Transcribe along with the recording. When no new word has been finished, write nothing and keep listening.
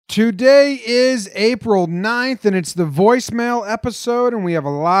Today is April 9th, and it's the voicemail episode, and we have a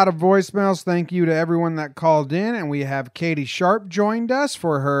lot of voicemails. Thank you to everyone that called in, and we have Katie Sharp joined us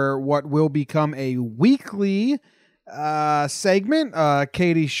for her what will become a weekly segment.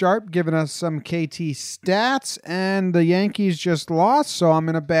 Katie Sharp giving us some KT stats, and the Yankees just lost, so I'm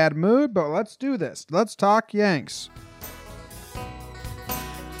in a bad mood, but let's do this. Let's talk Yanks.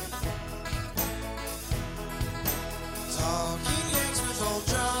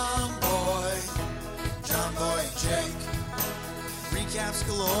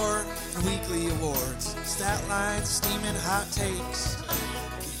 Galore and weekly awards, stat lines, steaming hot takes.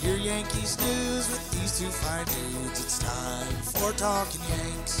 Get your Yankees news with these two fine dudes. It's time for Talking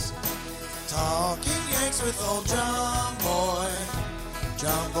Yanks. Talking Yanks with old John Boy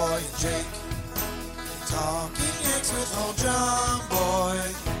and Jake. Talking Yanks with old John Boy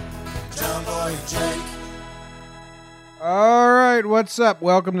and Jake. All right, what's up?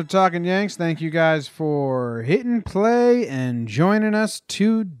 Welcome to Talking Yanks. Thank you guys for hitting play and joining us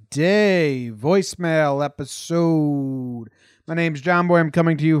today. Voicemail episode. My name's John Boy. I'm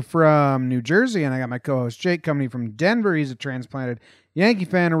coming to you from New Jersey, and I got my co-host Jake coming from Denver. He's a transplanted Yankee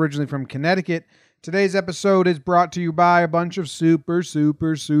fan, originally from Connecticut. Today's episode is brought to you by a bunch of super special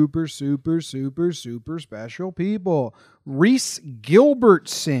people. Reese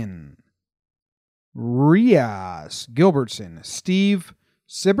Gilbertson. Rias Gilbertson, Steve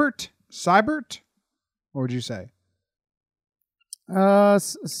Seibert, what would you say?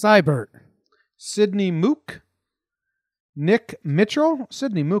 Seibert. Sydney Mook, Nick Mitchell.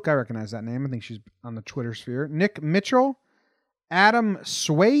 Sydney Mook, I recognize that name. I think she's on the Twitter sphere. Nick Mitchell, Adam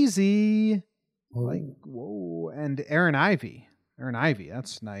Swayze, and Aaron Ivey. Aaron Ivey,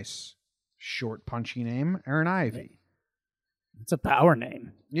 that's nice, short, punchy name. Aaron Ivey. It's a power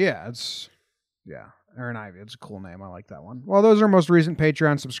name. Yeah, Aaron Ivey. It's a cool name. I like that one. Well, those are most recent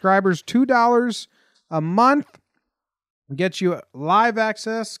Patreon subscribers. $2 a month gets you live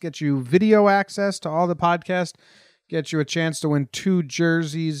access, gets you video access to all the podcasts, gets you a chance to win 2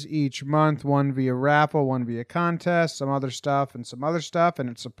 jerseys each month, one via raffle, one via contest, some other stuff, and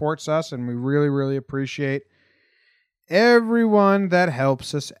it supports us, and we really, really appreciate everyone that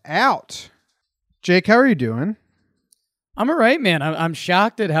helps us out. Jake, how are you doing? I'm all right, man. I'm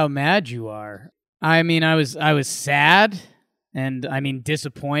shocked at how mad you are. I mean, I was sad and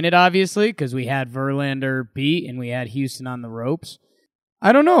disappointed, obviously, because we had Verlander beat and we had Houston on the ropes.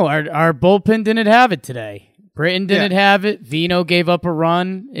 I don't know. Our bullpen didn't have it today. Britton didn't have it. Vino gave up a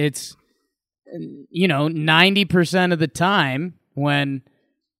run. It's 90% of the time when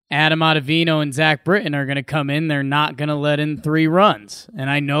Adam Ottavino and Zach Britton are going to come in, they're not going to let in 3 runs. And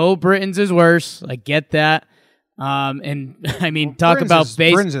I know Britton's is worse. I get that. Talk about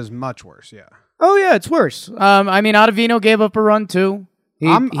base. Britton's is much worse, yeah. Oh yeah, it's worse. Ottavino gave up a run too.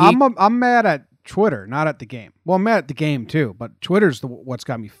 I'm mad at Twitter, not at the game. Well, I'm mad at the game too, but Twitter's what's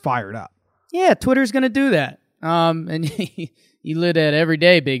got me fired up. Yeah, Twitter's gonna do that. And you live that every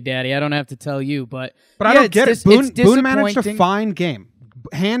day, Big Daddy. I don't have to tell you, but I don't get it. Boone managed a fine game,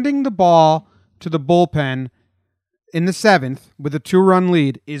 handing the ball to the bullpen in the 7th with a 2-run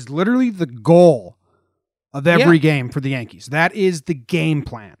lead is literally the goal of every game for the Yankees. That is the game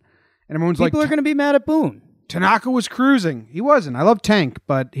plan. And everyone's People are going to be mad at Boone. Tanaka was cruising. He wasn't. I love Tank,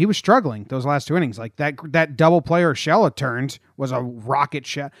 but he was struggling those last 2 innings. Like that double play or Urshela turned was a rocket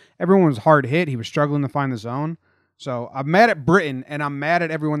shot. Everyone was hard hit. He was struggling to find the zone. So I'm mad at Britton, and I'm mad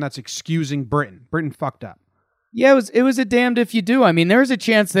at everyone that's excusing Britton. Britton fucked up. Yeah, it was a damned if you do. I mean, there was a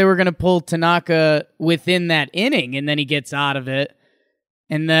chance they were going to pull Tanaka within that inning, and then he gets out of it.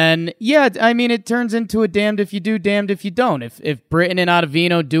 And then, it turns into a damned if you do, damned if you don't. If Britton and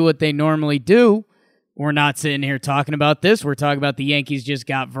Ottavino do what they normally do, we're not sitting here talking about this. We're talking about the Yankees just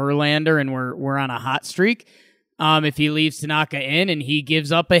got Verlander and we're on a hot streak. If he leaves Tanaka in and he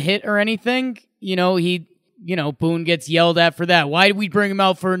gives up a hit or anything, Boone gets yelled at for that. Why did we bring him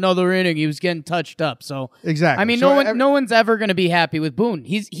out for another inning? He was getting touched up. So exactly. No one's ever going to be happy with Boone.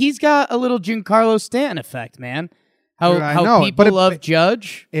 He's got a little Giancarlo Stanton effect, man. How people love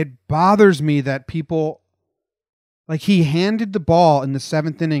Judge. It bothers me that people, he handed the ball in the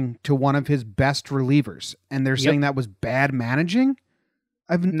 7th inning to one of his best relievers, and they're saying that was bad managing.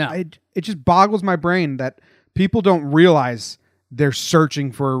 It just boggles my brain that people don't realize they're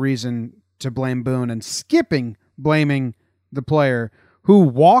searching for a reason to blame Boone and skipping blaming the player who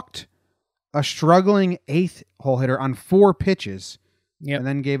walked a struggling 8th hole hitter on 4 pitches. And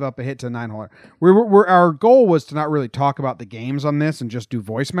then gave up a hit to a 9-holer. Our goal was to not really talk about the games on this and just do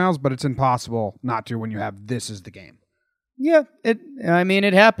voicemails, but it's impossible not to when you have this as the game. Yeah, it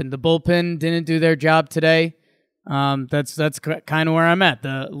happened. The bullpen didn't do their job today. That's kind of where I'm at.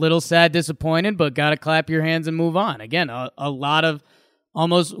 The little sad, disappointed, but got to clap your hands and move on. Again, a lot of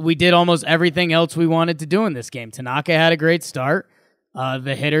we did almost everything else we wanted to do in this game. Tanaka had a great start.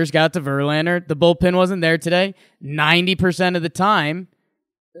 The hitters got to Verlander. The bullpen wasn't there today. 90% of the time,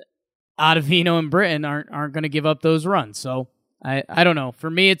 Ottavino and Britton aren't going to give up those runs. So I don't know. For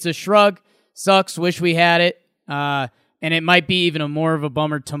me, it's a shrug. Sucks. Wish we had it. And it might be even more of a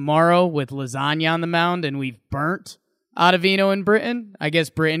bummer tomorrow with Lasagna on the mound and we've burnt Ottavino and Britton. I guess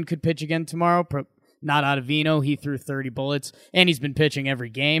Britton could pitch again tomorrow. Not Ottavino. He threw 30 bullets, and he's been pitching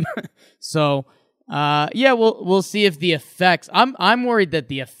every game. So, we'll see if the effects. I'm worried that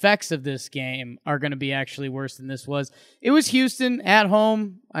the effects of this game are going to be actually worse than this was. It was Houston at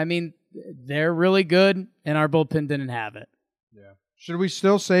home. I mean, they're really good, and our bullpen didn't have it. Yeah. Should we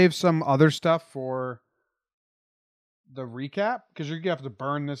still save some other stuff for the recap? Because you're gonna have to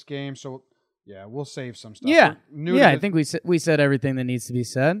burn this game, so yeah, we'll save some stuff. Yeah, I think we said everything that needs to be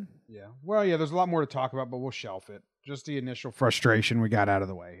said. Yeah, well, yeah, there's a lot more to talk about, but we'll shelf it. Just the initial frustration we got out of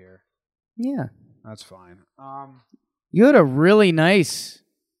the way here. Yeah, that's fine. You had a really nice.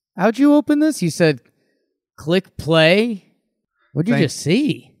 How'd you open this? You said, "Click play." What'd you just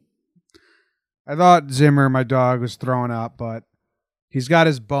see? I thought Zimmer, my dog, was throwing up, but he's got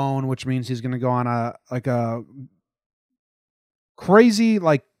his bone, which means he's going to go on a crazy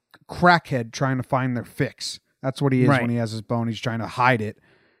crackhead trying to find their fix. That's what he is when he has his bone. He's trying to hide it,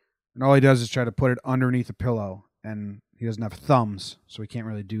 and all he does is try to put it underneath a pillow, and he doesn't have thumbs, so he can't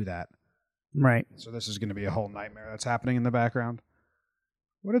really do that. Right. So this is going to be a whole nightmare that's happening in the background.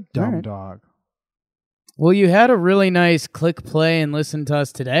 What a dumb dog. Well, you had a really nice click play and listen to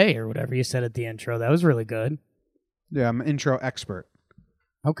us today, or whatever you said at the intro. That was really good. Yeah, I'm an intro expert.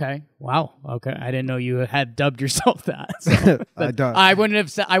 Okay. Wow. Okay. I didn't know you had dubbed yourself that. So I wouldn't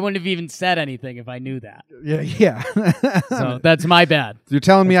have even said anything if I knew that. Yeah. So that's my bad. You're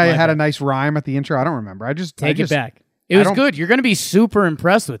telling me I had a nice rhyme at the intro? I don't remember. I just take it back. It was good. You're going to be super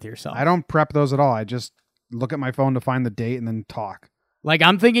impressed with yourself. I don't prep those at all. I just look at my phone to find the date and then talk.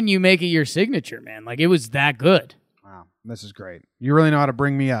 I'm thinking you make it your signature, man. It was that good. Wow. This is great. You really know how to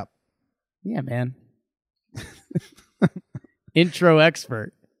bring me up. Yeah, man. Intro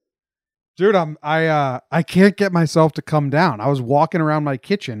expert. Dude, I can't get myself to come down. I was walking around my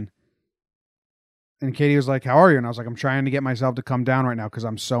kitchen and Katie was like, "How are you?" And I was like, "I'm trying to get myself to come down right now because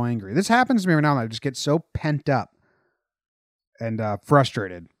I'm so angry." This happens to me right now, and I just get so pent up and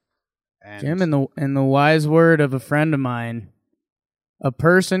frustrated. And Jim, in the wise word of a friend of mine, a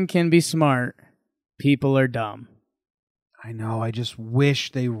person can be smart, people are dumb. I know. I just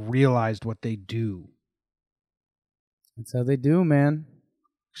wish they realized what they do. That's how they do, man.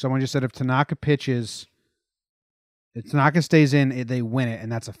 Someone just said if Tanaka pitches, if Tanaka stays in, they win it,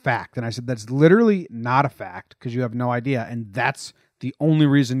 and that's a fact. And I said that's literally not a fact because you have no idea, and that's the only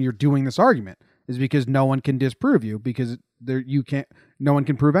reason you're doing this argument is because no one can disprove you because no one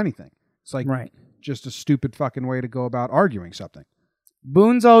can prove anything. It's just a stupid fucking way to go about arguing something.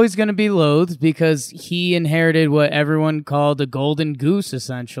 Boone's always going to be loathed because he inherited what everyone called a golden goose,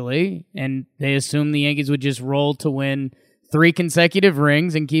 essentially, and they assumed the Yankees would just roll to win 3 consecutive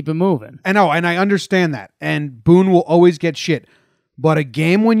rings and keep it moving. I know, and I understand that, and Boone will always get shit, but a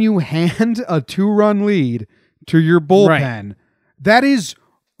game when you hand a 2-run lead to your bullpen, that is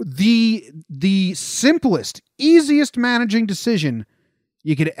the simplest, easiest managing decision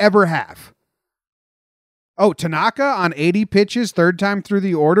you could ever have. Oh, Tanaka on 80 pitches, 3rd time through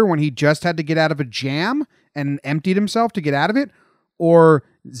the order when he just had to get out of a jam and emptied himself to get out of it? Or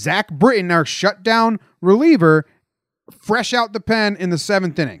Zach Britton, our shutdown reliever, fresh out the pen in the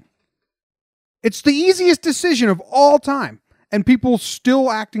 7th inning? It's the easiest decision of all time, and people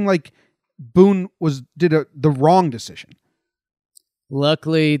still acting like Boone did the wrong decision.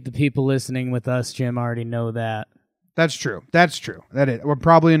 Luckily, the people listening with us, Jim, already know that. That's true. We're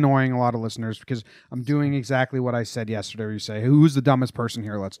probably annoying a lot of listeners because I'm doing exactly what I said yesterday where you say, who's the dumbest person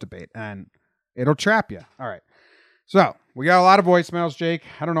here? Let's debate. And it'll trap you. All right. So we got a lot of voicemails, Jake.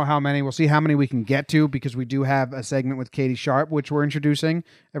 I don't know how many. We'll see how many we can get to because we do have a segment with Katie Sharp, which we're introducing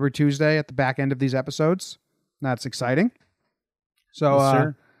every Tuesday at the back end of these episodes. That's exciting. So, yes,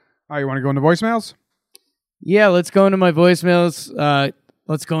 sir. All right, you want to go into voicemails? Yeah, let's go into my voicemails.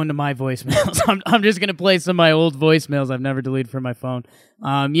 I'm just going to play some of my old voicemails I've never deleted from my phone.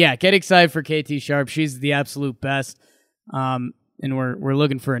 Get excited for KT Sharp. She's the absolute best. And we're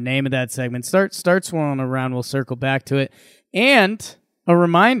looking for a name of that segment. Start swirling around. We'll circle back to it. And a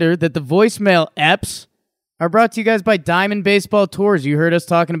reminder that the voicemail EPs are brought to you guys by Diamond Baseball Tours. You heard us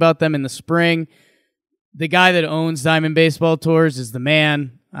talking about them in the spring. The guy that owns Diamond Baseball Tours is the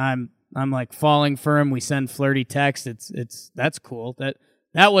man. I'm I'm like falling for him. We send flirty texts. That's cool.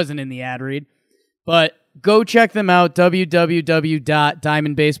 That wasn't in the ad read. But go check them out,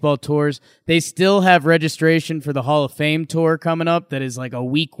 www.Diamond Baseball Tours. They still have registration for the Hall of Fame tour coming up that is like a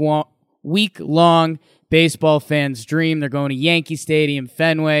week-long baseball fan's dream. They're going to Yankee Stadium,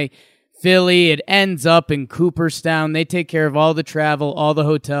 Fenway, Philly. It ends up in Cooperstown. They take care of all the travel, all the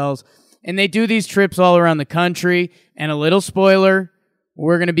hotels, and they do these trips all around the country. And a little spoiler,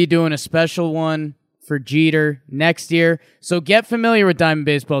 we're going to be doing a special one for Jeter next year. So get familiar with Diamond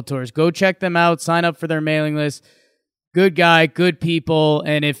Baseball Tours. Go check them out. Sign up for their mailing list. Good guy, good people.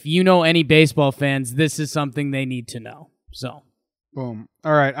 And if you know any baseball fans, this is something they need to know. So, boom.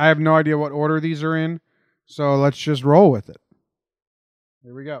 All right. I have no idea what order these are in, so let's just roll with it.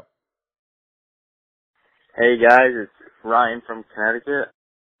 Here we go. Hey guys, it's Ryan from Connecticut.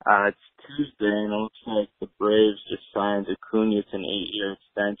 It's Tuesday, and it looks like the Braves just signed Acuna to an 8-year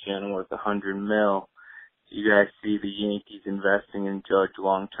extension worth $100 million. Do you guys see the Yankees investing in Judge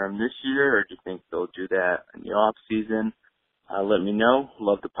long term this year, or do you think they'll do that in the off season? Let me know.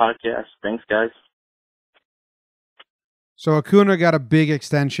 Love the podcast. Thanks, guys. So Acuna got a big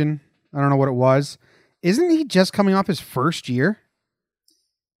extension. I don't know what it was. Isn't he just coming off his first year?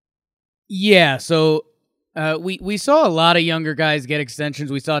 Yeah, so we saw a lot of younger guys get extensions.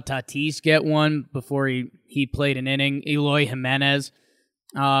 We saw Tatis get one before he played an inning. Eloy Jimenez.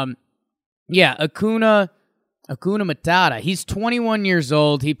 Acuna Matata. He's 21 years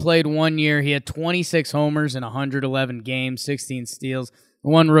old. He played 1 year. He had 26 homers in 111 games, 16 steals,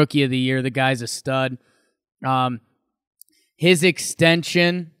 won Rookie of the Year. The guy's a stud. His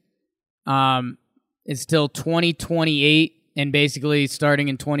extension is till 2028. And basically, starting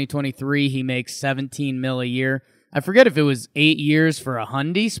in 2023, he makes $17 million a year. I forget if it was 8 years for a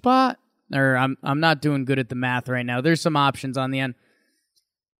Hyundai spot, or I'm not doing good at the math right now. There's some options on the end.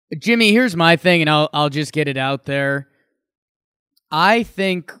 Jimmy, here's my thing, and I'll just get it out there. I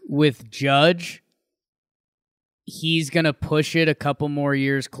think with Judge, he's gonna push it a couple more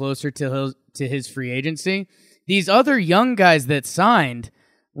years closer to his free agency. These other young guys that signed,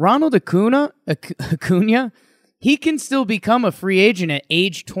 Ronald Acuna. He can still become a free agent at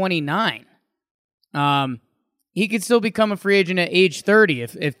age 29. He could still become a free agent at age 30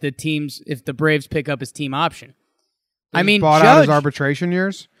 if the Braves pick up his team option. Bought out his arbitration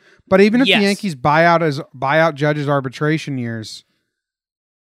years. But even if the Yankees buy out Judge's arbitration years,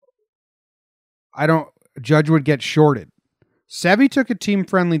 Judge would get shorted. Sevy took a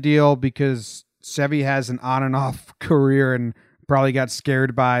team-friendly deal because Sevy has an on and off career and probably got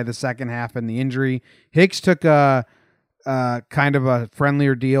scared by the second half and the injury. Hicks took a kind of a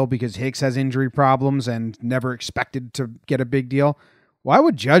friendlier deal because Hicks has injury problems and never expected to get a big deal. Why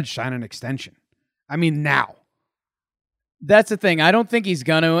would Judge sign an extension? Now. That's the thing. I don't think he's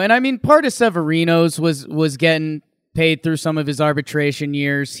gonna. And part of Severino's was getting paid through some of his arbitration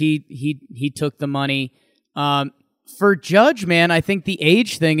years. He took the money. For Judge, man, I think the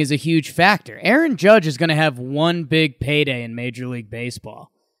age thing is a huge factor. Aaron Judge is going to have one big payday in Major League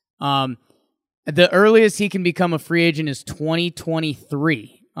Baseball. The earliest he can become a free agent is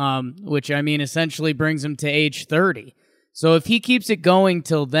 2023, which, essentially brings him to age 30. So if he keeps it going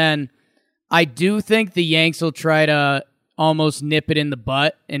till then, I do think the Yanks will try to almost nip it in the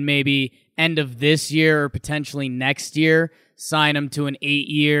butt and maybe end of this year or potentially next year sign him to an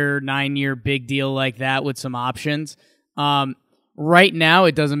 8-year, 9-year big deal like that with some options. Right now,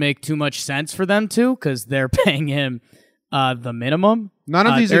 it doesn't make too much sense for them to because they're paying him the minimum. None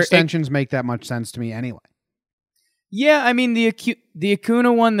of these extensions make that much sense to me anyway. Yeah, the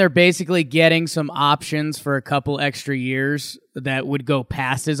Acuna one, they're basically getting some options for a couple extra years that would go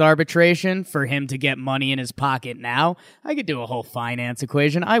past his arbitration for him to get money in his pocket now. I could do a whole finance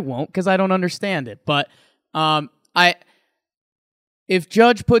equation. I won't because I don't understand it. But if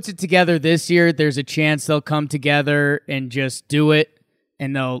Judge puts it together this year, there's a chance they'll come together and just do it,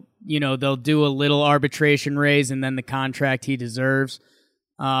 and they'll do a little arbitration raise and then the contract he deserves.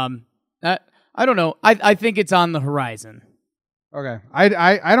 I don't know. I think it's on the horizon. Okay.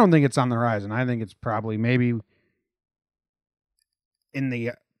 I don't think it's on the horizon. I think it's probably maybe in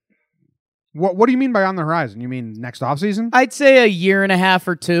the... What do you mean by on the horizon? You mean next offseason? I'd say a year and a half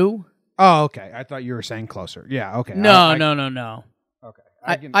or two. Oh, okay. I thought you were saying closser. Yeah, okay. No.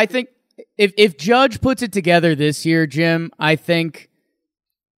 Okay. I think if Judge puts it together this year, Jim, I think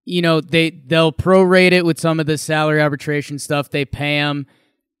they'll prorate it with some of the salary arbitration stuff they pay him.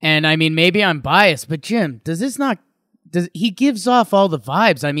 And maybe I'm biased, but Jim, he gives off all the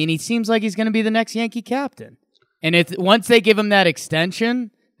vibes. He seems like he's going to be the next Yankee captain. And once they give him that extension,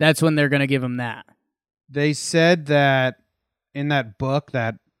 that's when they're going to give him that. They said that in that book,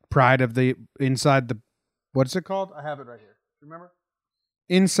 that pride of the inside the what's it called? I have it right here. Remember?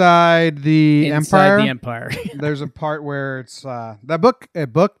 Inside the Empire. There's a part where it's that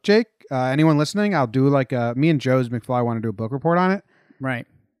book, Jake. Anyone listening, I'll do like me and Joe's McFly want to do a book report on it. Right.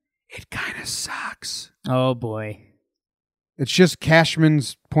 It kind of sucks. Oh boy. It's just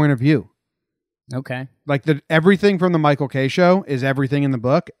Cashman's point of view. Okay. Like everything from the Michael Kay show is everything in the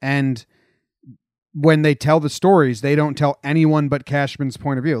book, and when they tell the stories, they don't tell anyone but Cashman's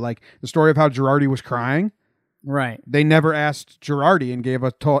point of view. Like the story of how Girardi was crying. Right. They never asked Girardi and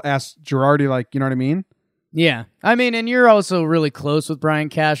asked Girardi, like, you know what I mean? Yeah. I mean, and you're also really close with Brian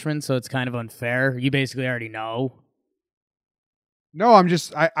Cashman, so it's kind of unfair. You basically already know. No,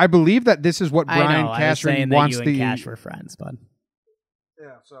 I believe that this is what Brian Cashman wants that you and Cash were friends, bud.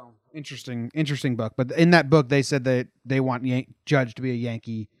 Yeah, so interesting book. But in that book, they said that they want Judge to be a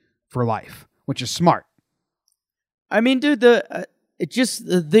Yankee for life, which is smart. I mean, dude,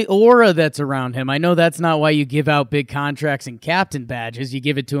 the aura that's around him. I know that's not why you give out big contracts and captain badges. You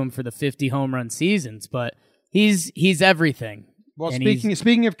give it to him for the 50 home run seasons, but he's everything. Well,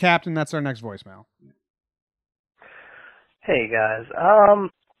 speaking of captain, that's our next voicemail. Hey guys, I'm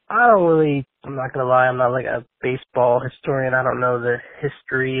not gonna lie, I'm not like a baseball historian. I don't know the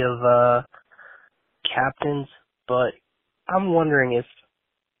history of captains, but I'm wondering if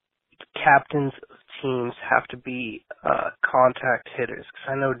captains of teams have to be contact hitters. Because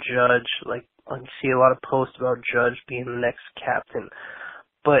I know Judge, like I see a lot of posts about Judge being the next captain,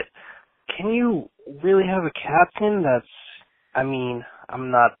 but can you really have a captain that's, I mean,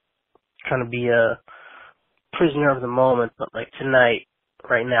 I'm not trying to be a prisoner of the moment, but like tonight,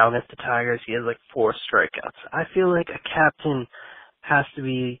 right now against the Tigers, he has like 4 strikeouts. I feel like a captain has to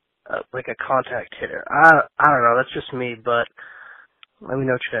be like a contact hitter. I don't know, that's just me, but let me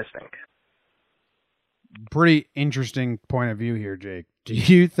know what you guys think. Pretty interesting point of view here, Jake. Do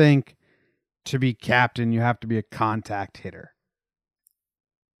you think to be captain, you have to be a contact hitter?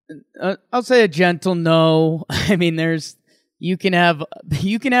 I'll say a gentle no. I mean, you can have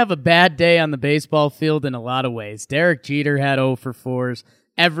a bad day on the baseball field in a lot of ways. Derek Jeter had 0 for 4s.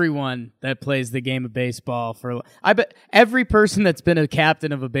 Everyone that plays the game of baseball I bet every person that's been a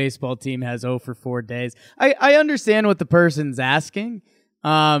captain of a baseball team has 0 for 4 days. I understand what the person's asking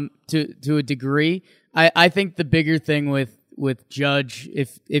to a degree. I think the bigger thing with Judge,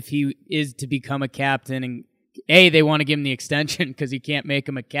 if he is to become a captain, and they want to give him the extension because he can't make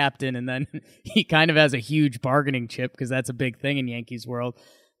him a captain, and then he kind of has a huge bargaining chip because that's a big thing in Yankees world.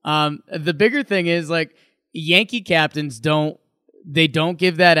 The bigger thing is like Yankee captains don't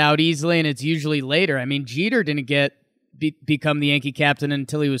give that out easily, and it's usually later. I mean, Jeter didn't become the Yankee captain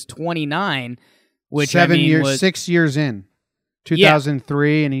until he was 29, which 6 years in,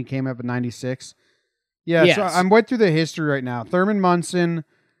 2003, and he came up in 96. Yeah, yes. So I'm went through the history right now. Thurman Munson,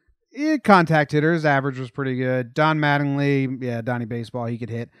 contact hitter, his average was pretty good. Don Mattingly, Donnie Baseball, he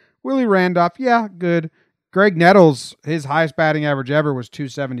could hit. Willie Randolph, good. Greg Nettles, his highest batting average ever was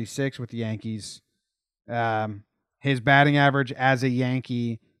 276 with the Yankees. His batting average as a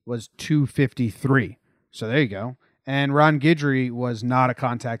Yankee was 253. So there you go. And Ron Guidry was not a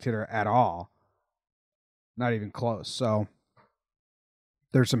contact hitter at all. Not even close. So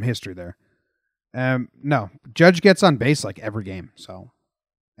there's some history there. No, Judge gets on base like every game. So,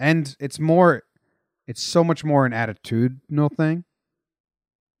 and it's so much more an attitudinal thing.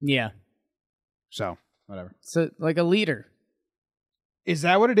 Yeah. So, whatever. So, like a leader. Is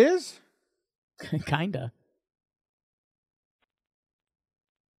that what it is? Kinda.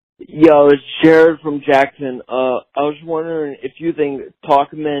 Yo, it's Jared from Jackson. I was wondering if you think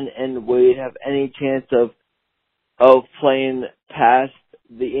Tauchman and Wade have any chance of playing past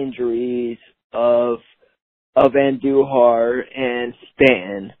the injuries of Andujar and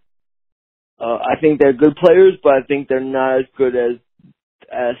Stan. I think they're good players, but I think they're not as good as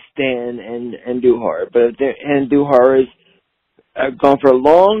Stan and Andujar. But if Andujar is gone for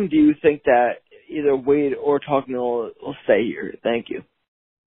long, do you think that either Wade or Tauchman will stay here? Thank you.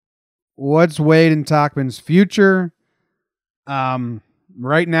 What's Wade and Tauchman's future?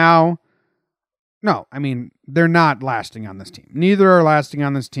 Right now, no. I mean, they're not lasting on this team. Neither are lasting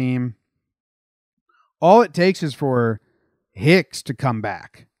on this team. All it takes is for Hicks to come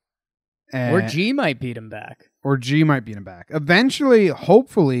back. Or G might beat him back. Eventually,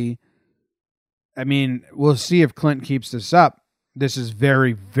 hopefully, I mean, we'll see if Clint keeps this up. This is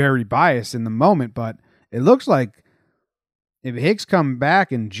very, very biased in the moment, but it looks like if Hicks come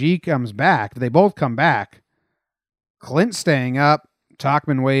back and G comes back, if they both come back, Clint's staying up,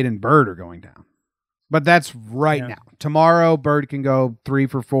 Tauchman, Wade, and Bird are going down. But that's right now. Tomorrow, Bird can go 3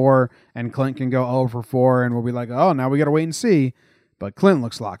 for 4, and Clint can go 0 for 4, and we'll be like, oh, now we got to wait and see. But Clint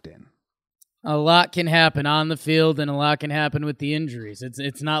looks locked in. A lot can happen on the field, and a lot can happen with the injuries.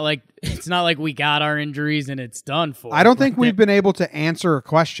 It's not like we got our injuries and it's done for. I don't think we've been able to answer a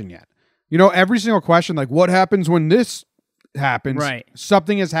question yet. You know, every single question, like what happens when this happens? Right.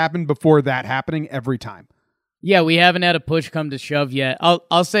 Something has happened before that happening every time. Yeah, we haven't had a push come to shove yet.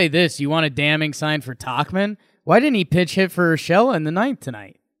 I'll say this: you want a damning sign for Tauchman? Why didn't he pitch hit for Urshela in the ninth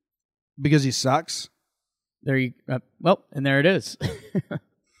tonight? Because he sucks. There you. And there it is.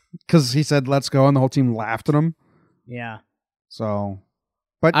 Because he said, let's go, and the whole team laughed at him. Yeah. So,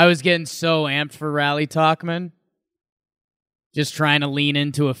 but I was getting so amped for Rally Tauchman. Just trying to lean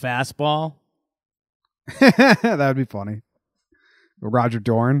into a fastball. that would be funny. Roger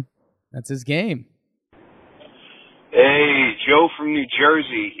Dorn. That's his game. Hey, Joe from New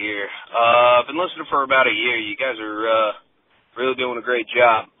Jersey here. I've been listening for about a year. You guys are really doing a great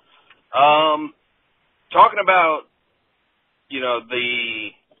job. Talking about, the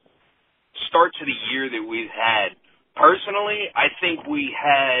start to the year that we've had. Personally, I think we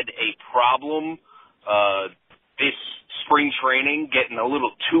had a problem this spring training, getting a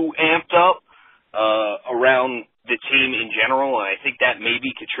little too amped up around the team in general, and I think that may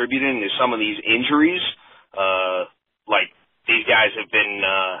be contributing to some of these injuries. Like these guys have been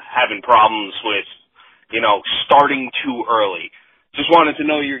having problems with, starting too early. Just wanted to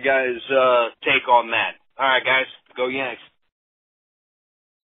know your guys' take on that. All right, guys, go Yanks.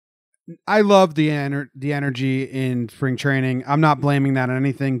 I love the energy in spring training. I'm not blaming that on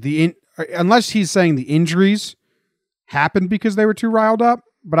anything. Unless he's saying the injuries happened because they were too riled up,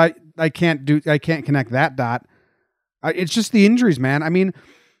 but I can't connect that dot. It's just the injuries, man. I mean,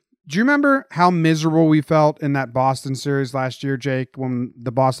 do you remember how miserable we felt in that Boston series last year, Jake, when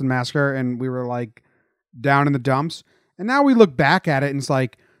the Boston Massacre, and we were like down in the dumps? And now we look back at it and it's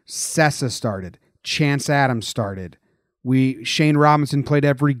like Sessa started, Chance Adams started. Shane Robinson played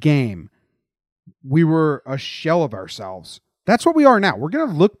every game. We were a shell of ourselves. That's what we are now. We're going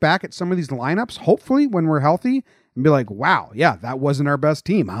to look back at some of these lineups, hopefully when we're healthy, and be like, wow, yeah, that wasn't our best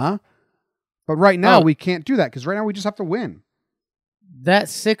team, huh? But right now we can't do that because right now we just have to win. That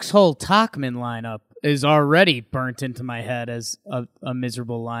 6-hole Tauchman lineup is already burnt into my head as a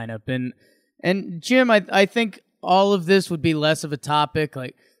miserable lineup. And Jim, I think all of this would be less of a topic.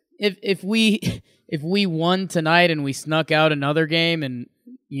 Like if we won tonight and we snuck out another game and,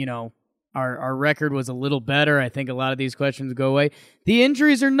 our record was a little better, I think a lot of these questions would go away. The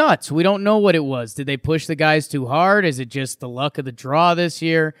injuries are nuts. We don't know what it was. Did they push the guys too hard? Is it just the luck of the draw this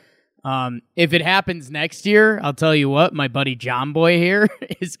year? If it happens next year, I'll tell you what, my buddy John Boy here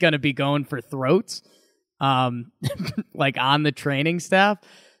is going to be going for throats, like on the training staff.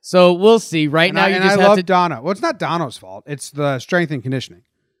 So we'll see. Right now, I love Dono. Well, it's not Dono's fault. It's the strength and conditioning.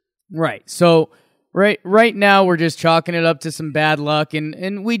 Right. So right now, we're just chalking it up to some bad luck,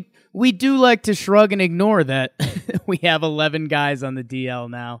 and we do like to shrug and ignore that we have 11 guys on the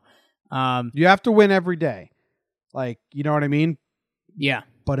DL now. You have to win every day. Like, you know what I mean? Yeah.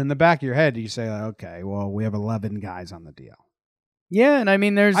 But in the back of your head, you say, okay, well, we have 11 guys on the DL. Yeah, and I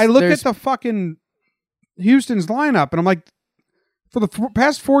mean, I look at the fucking Houston's lineup, and I'm like, for the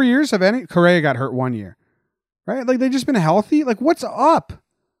past 4 years, Correa got hurt 1 year, right? Like, they've just been healthy. Like, what's up?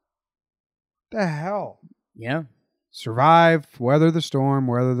 The hell? Yeah. Survive, weather the storm,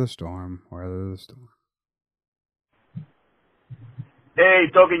 weather the storm, weather the storm. Hey,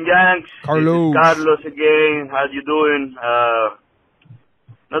 talking Yanks. Carlos. Carlos again. How you doing?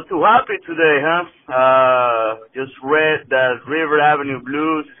 Not too happy today, huh? Just read that River Avenue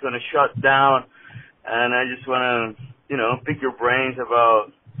Blues is going to shut down, and I just want to, pick your brains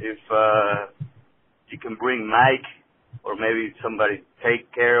about if you can bring Mike or maybe somebody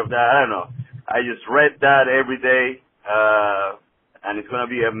take care of that. I don't know. I just read that every day, and it's going to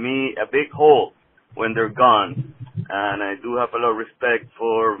be a big hole when they're gone. And I do have a lot of respect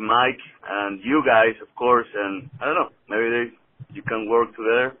for Mike and you guys, of course, and I don't know, maybe you can work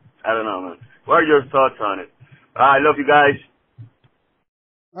together. I don't know, man. What are your thoughts on it? I love you guys.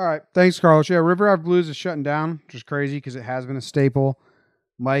 All right. Thanks, Carlos. Yeah, River Ave Blues is shutting down, which is crazy because it has been a staple.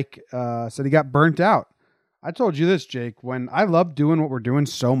 Mike said he got burnt out. I told you this, Jake, when I love doing what we're doing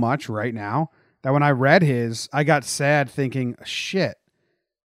so much right now that when I read his, I got sad thinking, shit,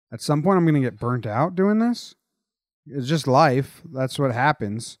 at some point I'm going to get burnt out doing this. It's just life. That's what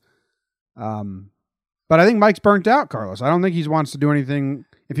happens. But I think Mike's burnt out, Carlos. I don't think he wants to do anything.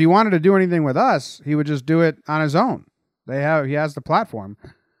 If he wanted to do anything with us, he would just do it on his own. He has the platform.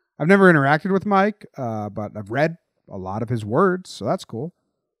 I've never interacted with Mike, but I've read a lot of his words, so that's cool.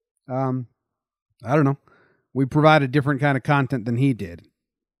 I don't know. We provide a different kind of content than he did,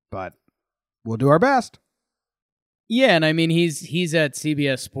 but we'll do our best. Yeah, and I mean he's at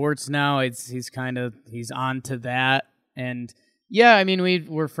CBS Sports now. He's on to that, and yeah, I mean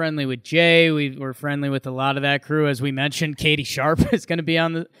we're friendly with Jay. We're friendly with a lot of that crew. As we mentioned, Katie Sharp is going to be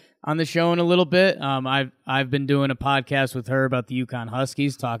on the show in a little bit. I've been doing a podcast with her about the Yukon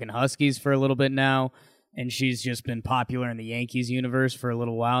Huskies, talking Huskies for a little bit now, and she's just been popular in the Yankees universe for a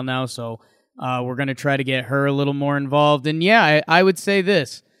little while now. So we're going to try to get her a little more involved. And yeah, I would say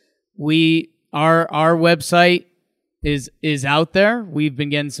this: our website is out there. We've been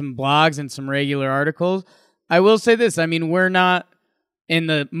getting some blogs and some regular articles. I will say this. I mean, we're not in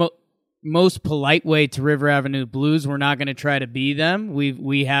the most polite way to River Avenue Blues. We're not going to try to be them.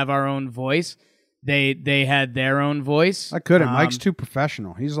 We have our own voice. They had their own voice. I couldn't. Mike's too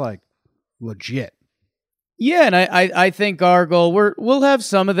professional. He's like legit. Yeah, and I think our goal, we'll have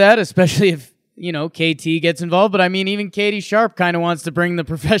some of that, especially if, KT gets involved. But I mean, even Katie Sharp kind of wants to bring the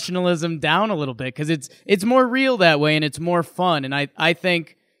professionalism down a little bit because it's more real that way and it's more fun. And I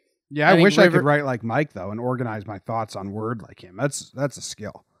think. Yeah, I wish I could write like Mike though and organize my thoughts on Word like him. That's a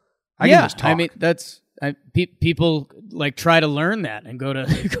skill. I can just talk. I mean, people like try to learn that and go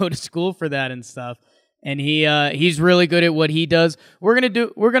to school for that and stuff. And he's really good at what he does. We're gonna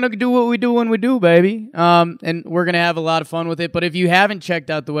do what we do when we do, baby. And we're gonna have a lot of fun with it. But if you haven't checked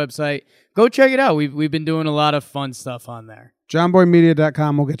out the website, go check it out. We've been doing a lot of fun stuff on there.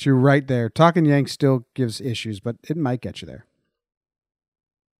 JohnBoyMedia.com will get you right there. Talking Yanks still gives issues, but it might get you there.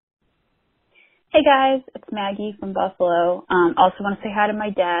 Hey guys, it's Maggie from Buffalo. Also want to say hi to my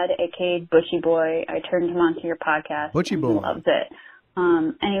dad, aka Butchie Boy. I turned him onto your podcast. Butchie Boy. He loves it.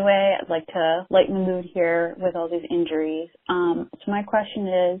 Anyway, I'd like to lighten the mood here with all these injuries. So my question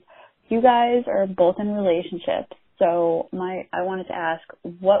is, you guys are both in relationships. So I wanted to ask,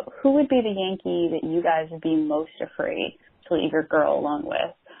 who would be the Yankee that you guys would be most afraid to leave your girl alone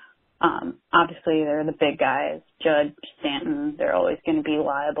with? Obviously they're the big guys, Judge, Stanton. They're always going to be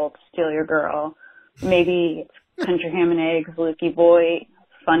liable to steal your girl. Maybe Country Ham and Eggs, Lukey Boy,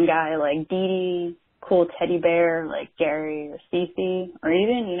 fun guy like Didi, cool teddy bear like Gary or Cece, or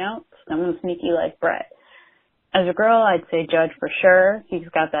even, someone sneaky like Brett. As a girl, I'd say Judge for sure. He's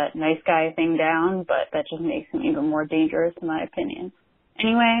got that nice guy thing down, but that just makes him even more dangerous in my opinion.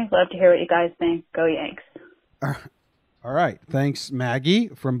 Anyway, love to hear what you guys think. Go Yanks. All right. Thanks, Maggie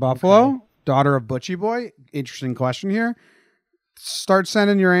from Buffalo, daughter of Butchie Boy. Interesting question here. Start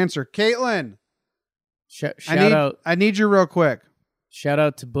sending your answer. Caitlin. Shout out. I need you real quick. Shout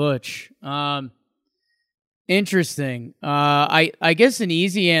out to Butch. Interesting. I guess an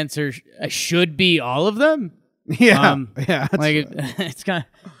easy answer should be all of them. Yeah. It's kind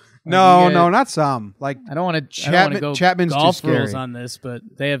of. No, not some. Like I don't want to go Chapman's golf too scary. rules on this, but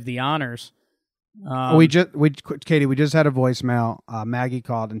they have the honors. Katie, we just had a voicemail. Maggie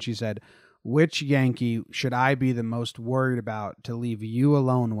called and she said, which Yankee should I be the most worried about to leave you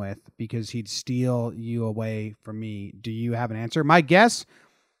alone with because he'd steal you away from me? Do you have an answer? My guess,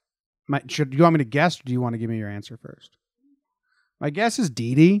 do you want me to guess or do you want to give me your answer first? My guess is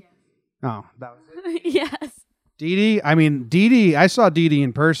Didi. Oh, that was it? Yes. Didi. I mean, Didi, I saw Didi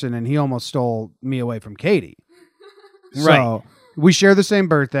in person and he almost stole me away from Katie. Right. So we share the same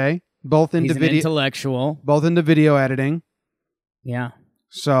birthday. Both into video, intellectual. Both into video editing. Yeah.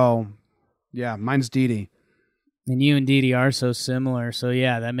 So, yeah, mine's Didi. And you and Didi are so similar. So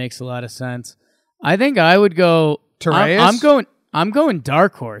yeah, that makes a lot of sense. I think I would go. Torreyes? I'm going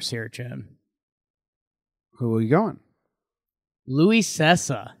dark horse here, Jim. Who are you going? Luis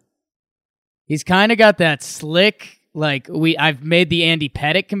Cessa. He's kind of got that slick. I've made the Andy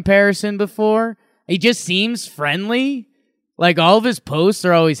Pettitte comparison before. He just seems friendly. Like, all of his posts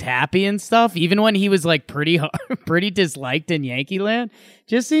are always happy and stuff, even when he was, pretty disliked in Yankee land.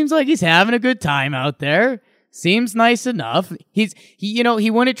 Just seems like he's having a good time out there. Seems nice enough. He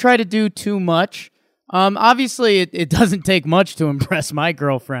wouldn't try to do too much. Obviously, it doesn't take much to impress my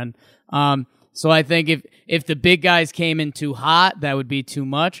girlfriend. So I think if the big guys came in too hot, that would be too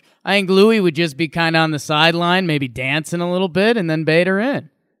much. I think Louis would just be kind of on the sideline, maybe dancing a little bit, and then bait her in.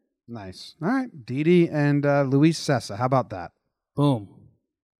 Nice. All right. Didi and Luis Cessa. How about that? Boom.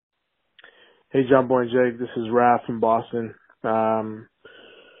 Hey, John Boy and Jake. This is Raph from Boston. I'm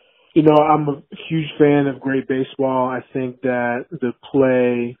a huge fan of great baseball. I think that the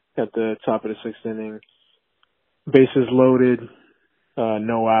play at the top of the sixth inning, bases loaded,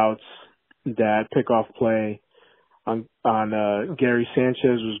 no outs, that pickoff play on Gary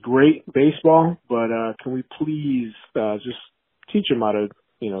Sanchez was great baseball, but can we please just teach him how to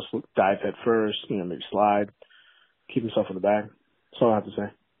dive head first, maybe slide, keep himself in the bag. That's all I have to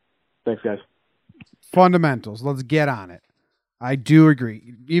say. Thanks, guys. Fundamentals. Let's get on it. I do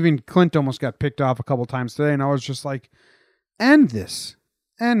agree. Even Clint almost got picked off a couple times today, and I was just like, end this.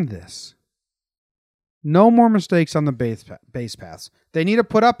 End this. No more mistakes on the base paths. They need to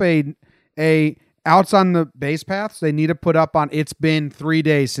put up a outs on the base paths. They need to put up on it's been 3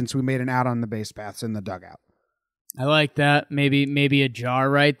 days since we made an out on the base paths in the dugout. I like that. Maybe a jar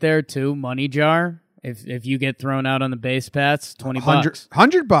right there too. Money jar. If you get thrown out on the base paths, $20.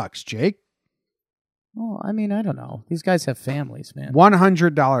 $100, Jake. Well, I mean, I don't know. These guys have families, man.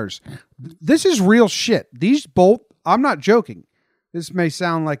 $100. This is real shit. These both, I'm not joking. This may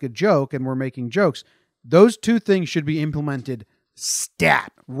sound like a joke and we're making jokes. Those two things should be implemented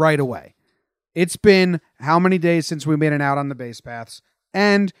stat right away. It's been how many days since we made an out on the base paths?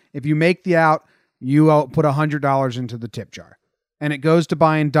 And if you make the out, you put $100 into the tip jar. And it goes to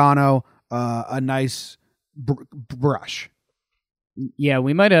buying Dono a nice brush. Yeah,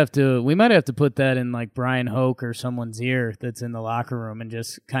 we might have to put that in like Brian Hoke or someone's ear that's in the locker room and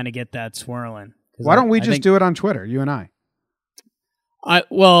just kind of get that swirling. Why don't we just do it on Twitter, you and I?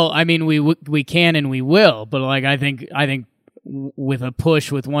 Well, I mean, we can and we will, but like I think with a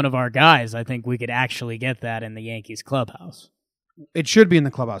push with one of our guys, I think we could actually get that in the Yankees clubhouse. It should be in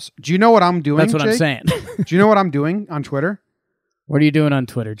the clubhouse. Do you know what I'm doing? That's what Jake? I'm saying. Do you know what I'm doing on Twitter? What are you doing on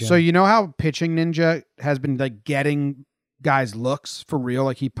Twitter, Jim? So you know how Pitching Ninja has been like getting guys looks for real,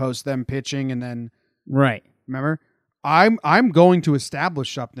 like he posts them pitching and then right. Remember, I'm going to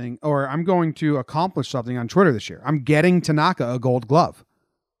establish something, or I'm going to accomplish something on Twitter this year. I'm getting Tanaka a Gold Glove.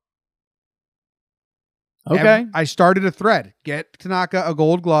 Okay. I started a thread. Get Tanaka a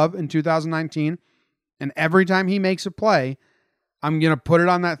Gold Glove in 2019, and every time he makes a play, I'm going to put it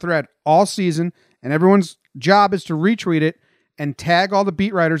on that thread all season, and everyone's job is to retweet it and tag all the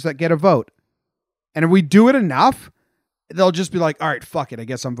beat writers that get a vote. And if we do it enough, they'll just be like, all right, fuck it. I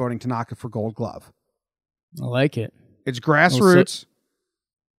guess I'm voting Tanaka for Gold Glove. I like it. It's grassroots.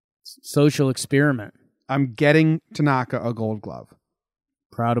 Social experiment. I'm getting Tanaka a Gold Glove.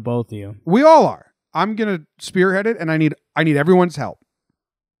 Proud of both of you. We all are. I'm going to spearhead it, and I need everyone's help.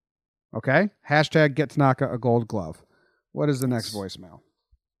 Okay? Hashtag get Tanaka a Gold Glove. What is the next voicemail?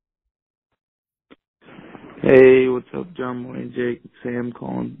 Hey, what's up, John Boy and Jake? It's Sam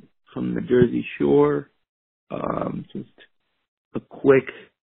calling from the Jersey Shore. Just a quick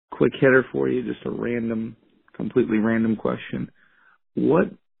hitter for you, just a completely random question.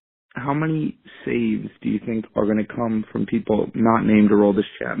 How many saves do you think are going to come from people not named Aroldis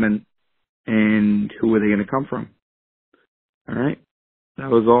Chapman, and who are they going to come from? All right, that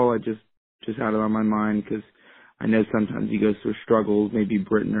was all. I just had it on my mind because I know sometimes he goes through struggles. Maybe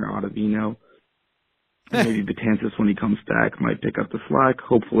Britton or Ottavino. Maybe Betances, when he comes back, might pick up the slack.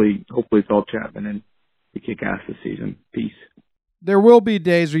 Hopefully it's all Chapman, and we kick ass this season. Peace. There will be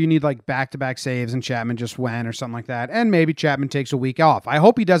days where you need like back-to-back saves and Chapman just went or something like that, and maybe Chapman takes a week off. I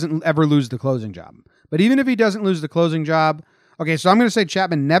hope he doesn't ever lose the closing job. But even if he doesn't lose the closing job, okay, so I'm going to say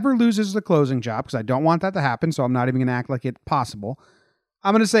Chapman never loses the closing job because I don't want that to happen, so I'm not even going to act like it's possible.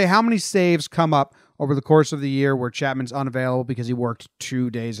 I'm going to say how many saves come up over the course of the year where Chapman's unavailable because he worked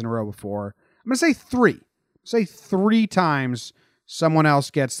 2 days in a row before. I'm going to say 3. Say 3 times someone else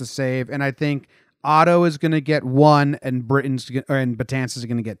gets the save, and I think Otto is going to get 1, and Betances is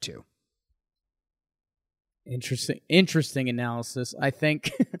going to get 2. Interesting analysis. I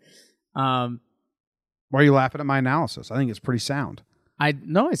think. Why are you laughing at my analysis? I think it's pretty sound. I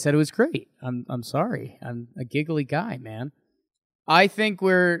said it was great. I'm sorry. I'm a giggly guy, man. I think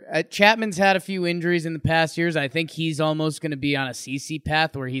Chapman's had a few injuries in the past years. I think he's almost going to be on a CC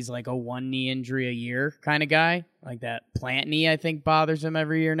path where he's like a 1 knee injury a year kind of guy. Like that plant knee, I think, bothers him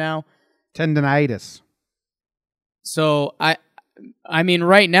every year now. Tendonitis. So, I mean,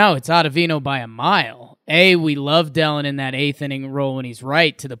 right now it's Ottavino by a mile. We love Dellin in that 8th inning role when he's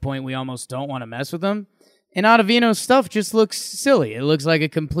right to the point we almost don't want to mess with him. And Ottavino's stuff just looks silly. It looks like a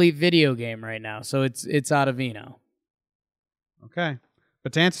complete video game right now. So it's Ottavino. Okay.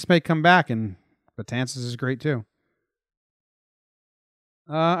 Betances may come back, and Betances is great too.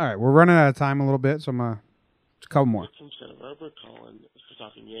 All right, we're running out of time a little bit, so I'm going to a couple more.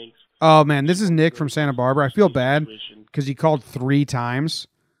 Oh, man, this is Nick from Santa Barbara. I feel bad because he called 3 times,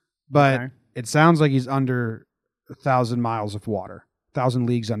 but it sounds like he's under 1,000 miles of water, 1,000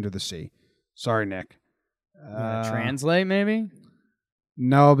 leagues under the sea. Sorry, Nick. Translate, maybe?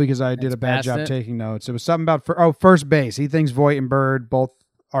 No, because I did a bad job taking notes. It was something about first base. He thinks Voit and Bird both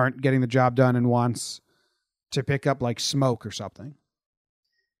aren't getting the job done and wants to pick up like Smoke or something.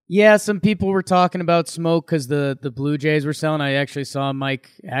 Yeah, some people were talking about Smoke because the Blue Jays were selling. I actually saw Mike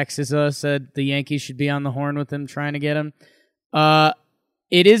Axisa said the Yankees should be on the horn with him trying to get him.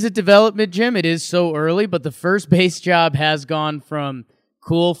 It is a development, Jim. It is so early, but the first base job has gone from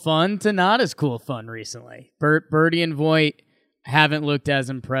cool fun to not as cool fun recently. Birdie and Voit haven't looked as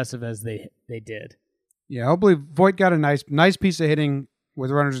impressive as they did. Yeah, hopefully Voit got a nice piece of hitting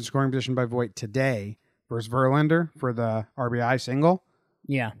with runners in scoring position by Voit today versus Verlander for the RBI single.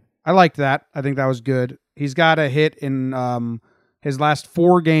 Yeah. I liked that. I think that was good. He's got a hit in his last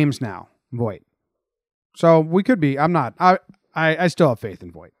 4 games now, Voit. So we could be. I'm not. I still have faith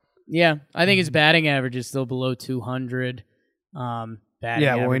in Voit. Yeah, I think his batting average is still below 200.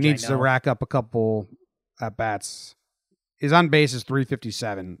 He needs to rack up a couple at bats. His on base is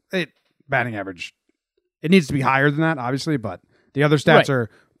 357. Batting average. It needs to be higher than that, obviously, but the other stats are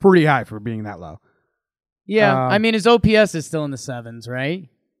pretty high for being that low. Yeah, I mean, his OPS is still in the 7s, right?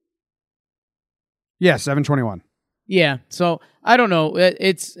 Yeah, 721. Yeah, so I don't know.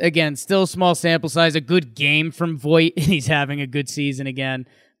 It's, again, still small sample size, a good game from Voit, and he's having a good season again.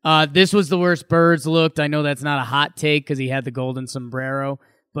 This was the worst Birds looked. I know that's not a hot take because he had the golden sombrero,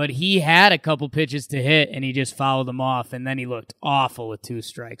 but he had a couple pitches to hit, and he just fouled them off, and then he looked awful with 2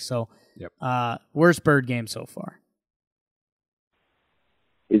 strikes. So, worst Bird game so far.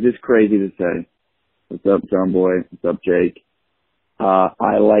 It's just crazy to say. What's up, John Boy? What's up, Jake?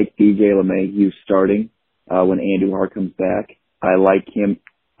 I like DJ LeMahieu starting when Andujar comes back. I like him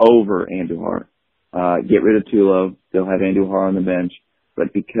over Andujar. Get rid of Tulo. Still have Andujar on the bench.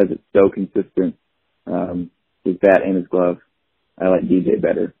 But because it's so consistent, his bat and his glove, I like DJ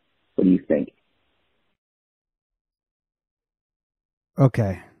better. What do you think?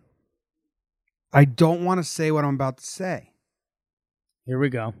 Okay. I don't want to say what I'm about to say. Here we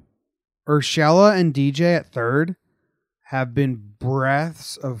go. Urshela and DJ at third have been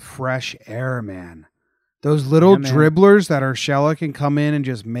breaths of fresh air, man. Those little dribblers that Urshela can come in and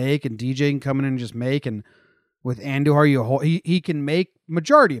just make, and DJ can come in and just make, and with Andujar, he can make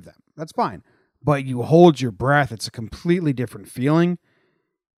majority of them. That's fine. But you hold your breath. It's a completely different feeling.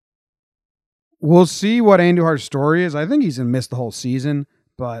 We'll see what Andujar's story is. I think he's going to miss the whole season,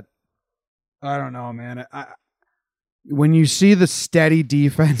 but I don't know, man. When you see the steady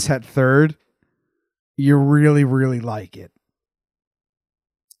defense at third, you really, really like it.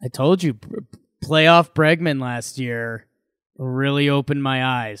 I told you, playoff Bregman last year really opened my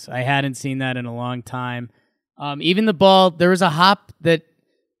eyes. I hadn't seen that in a long time. Even the ball, there was a hop that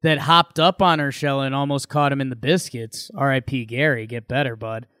hopped up on Urshela and almost caught him in the biscuits. R.I.P. Gary, get better,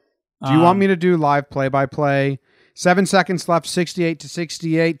 bud. Do you want me to do live play-by-play? 7 seconds left,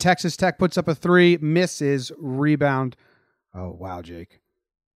 68-68. Texas Tech puts up a 3, misses, rebound. Oh, wow, Jake.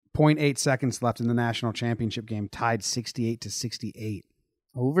 0.8 seconds left in the national championship game, tied 68-68.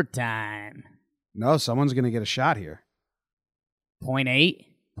 Overtime. No, someone's going to get a shot here. 0.8?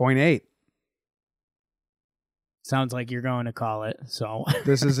 0.8. Sounds like you're going to call it, so.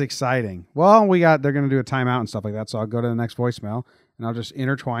 This is exciting. Well, they're going to do a timeout and stuff like that, so I'll go to the next voicemail, and I'll just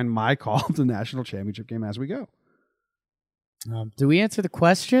intertwine my call to the national championship game as we go. Do we answer the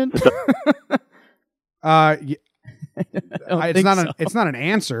question? It's not an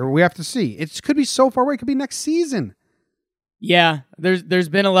answer. We have to see. It could be so far away. It could be next season. Yeah, there's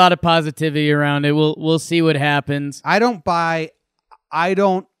been a lot of positivity around it. We'll see what happens. I don't buy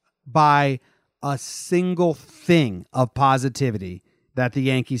a single thing of positivity that the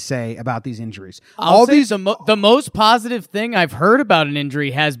Yankees say about these injuries. The most positive thing I've heard about an injury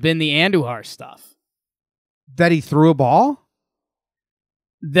has been the Andujar stuff. That he threw a ball?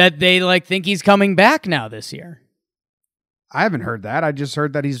 That they think he's coming back now this year. I haven't heard that. I just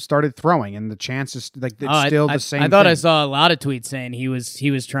heard that he's started throwing, and the chances it's still the same. I thought thing. I saw a lot of tweets saying he was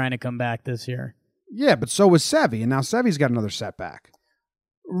trying to come back this year. Yeah, but so was Sevy, and now Sevy's got another setback.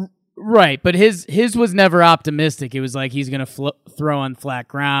 Right, but his was never optimistic. It was like he's going to throw on flat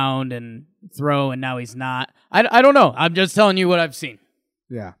ground and throw, and now he's not. I don't know. I'm just telling you what I've seen.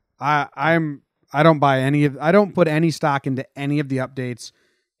 Yeah, I don't buy I don't put any stock into any of the updates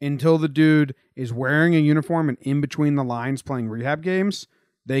until the dude is wearing a uniform and in between the lines playing rehab games.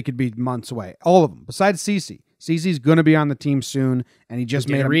 They could be months away. All of them, besides CeCe. CeCe's going to be on the team soon, and he just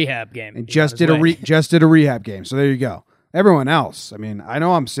made a rehab game. And just did a rehab game. So there you go. Everyone else, I mean, I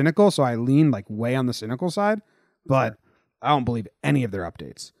know I'm cynical, so I lean way on the cynical side, but I don't believe any of their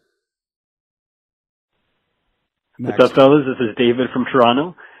updates. Next. What's up, fellas? This is David from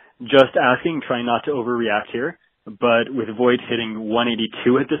Toronto. Just asking, trying not to overreact here, but with Voit hitting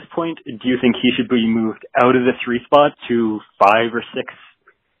 182 at this point, do you think he should be moved out of the 3 spot to 5 or 6,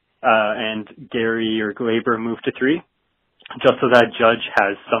 and Gary or Glaber moved to 3, just so that Judge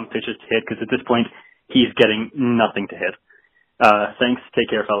has some pitches to hit, because at this point, he's getting nothing to hit. Thanks. Take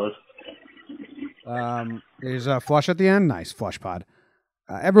care, fellas. There's a flush at the end. Nice flush pod.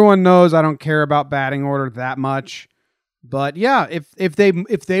 Everyone knows I don't care about batting order that much. But yeah, if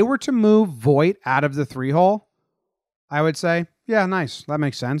they were to move Voit out of the 3-hole, I would say, yeah, nice. That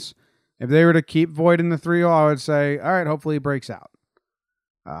makes sense. If they were to keep Voit in the 3-hole, I would say, all right, hopefully he breaks out.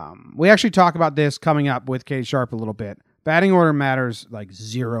 We actually talk about this coming up with Katie Sharp a little bit. Batting order matters like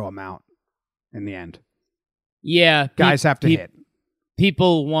zero amount in the end. Yeah. Guys have to hit.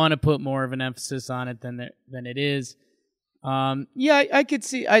 People want to put more of an emphasis on it than it is. Yeah, I could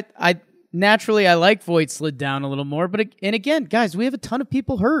see. I naturally I like Voit slid down a little more, but again, guys, we have a ton of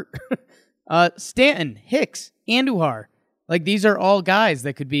people hurt. Stanton, Hicks, Andujar, like these are all guys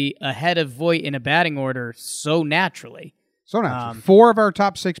that could be ahead of Voit in a batting order so naturally. So naturally. 4 of our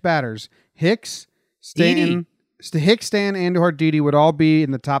top 6 batters, Hicks, Stanton, Andujar, Didi would all be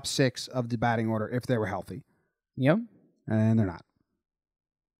in the top 6 of the batting order if they were healthy. Yep, and they're not.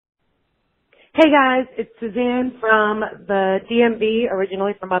 Hey guys, it's Suzanne from the DMV,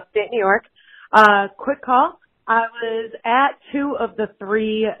 originally from upstate New York. Quick call. I was at 2 of the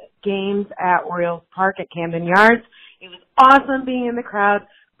 3 games at Orioles Park at Camden Yards. It was awesome being in the crowd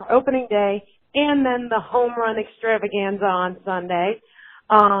for opening day and then the home run extravaganza on Sunday.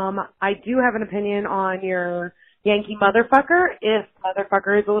 I do have an opinion on your Yankee motherfucker. If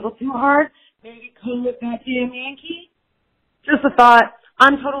motherfucker is a little too hard, maybe call it that damn Yankee. Just a thought.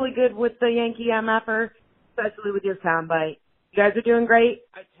 I'm totally good with the Yankee MFer, especially with your soundbite. You guys are doing great.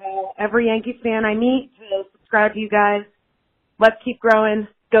 I tell every Yankees fan I meet to subscribe to you guys. Let's keep growing.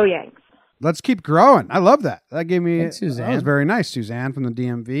 Go Yanks. Let's keep growing. I love that. That gave me, Thanks, Suzanne. That was very nice. Suzanne from the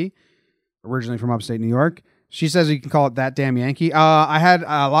DMV, originally from upstate New York. She says you can call it that damn Yankee. I had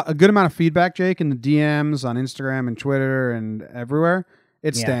a good amount of feedback, Jake, in the DMs on Instagram and Twitter and everywhere.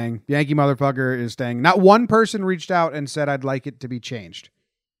 It's staying. Yankee motherfucker is staying. Not one person reached out and said I'd like it to be changed.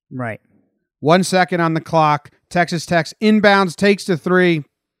 Right. 1 second on the clock. Texas Tech inbounds, takes to 3.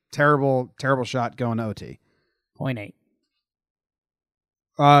 Terrible shot going to OT. 0.8.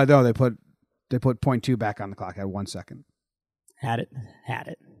 No, they put 0.2 back on the clock at 1 second. Had it.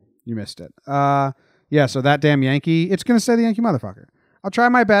 You missed it. Yeah, so that damn Yankee, it's going to say the Yankee motherfucker. I'll try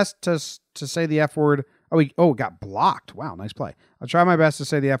my best to say the F word. It got blocked. Wow, nice play. I'll try my best to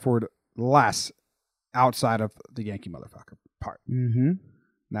say the F word less outside of the Yankee motherfucker part. Mm-hmm.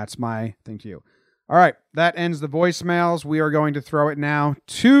 That's my thing to you. All right, that ends the voicemails. We are going to throw it now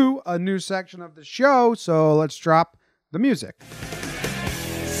to a new section of the show, so let's drop the music.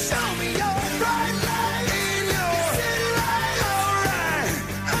 Show me your bright light in your city light, alright.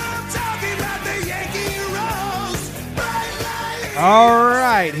 I'm talking about the Yankee Rose, bright light. All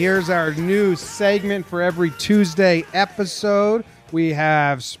right, here's our new segment for every Tuesday episode. We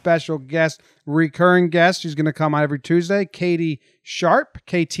have special guest, recurring guest. She's going to come on every Tuesday, Katie Sharp,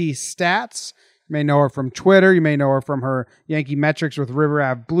 KT Stats. You may know her from Twitter. You may know her from her Yankee Metrics with River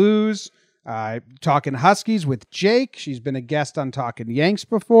Ave Blues. Talking Huskies with Jake. She's been a guest on Talking Yanks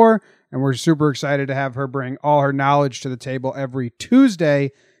before, and we're super excited to have her bring all her knowledge to the table every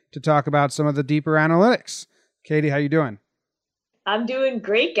Tuesday to talk about some of the deeper analytics. Katie, how you doing? I'm doing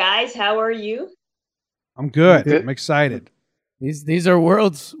great, guys. How are you? I'm good. I'm excited. These are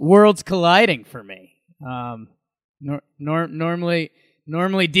worlds colliding for me.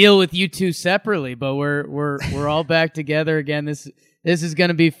 Normally deal with you two separately, but we're all back together again. This is going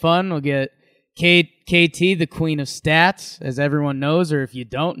to be fun. We'll get KT, the queen of stats, as everyone knows, or if you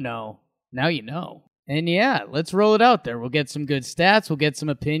don't know, now you know. And yeah, let's roll it out there. We'll get some good stats. We'll get some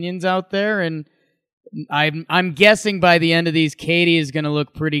opinions out there, and I'm guessing by the end of these, Katie is going to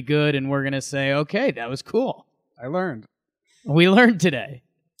look pretty good, and we're going to say, okay, that was cool. I learned. We learned today.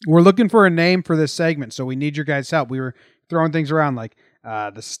 We're looking for a name for this segment, so we need your guys' help. We were throwing things around like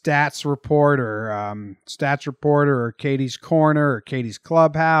the Stats Report or Stats Reporter or Katie's Corner or Katie's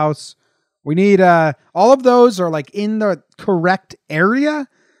Clubhouse. We need all of those are like in the correct area,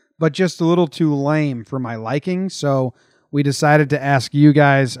 but just a little too lame for my liking. So we decided to ask you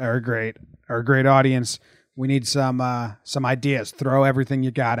guys, our great audience. We need some ideas. Throw everything you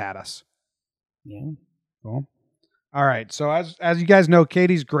got at us. Yeah. Cool. All right. So as you guys know,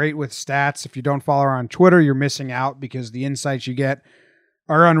 Katie's great with stats. If you don't follow her on Twitter, you're missing out because the insights you get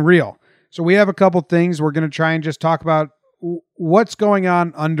are unreal. So we have a couple things. We're going to try and just talk about what's going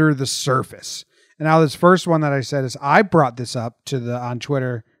on under the surface. And now this first one that I said is I brought this up on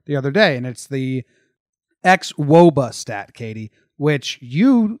Twitter the other day, and it's the xwOBA stat, Katie, which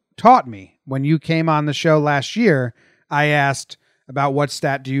you taught me when you came on the show last year. I asked about what's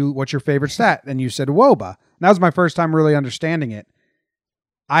your favorite stat? And you said wOBA. That was my first time really understanding it.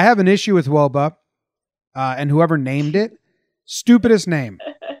 I have an issue with wOBA, and whoever named it, stupidest name.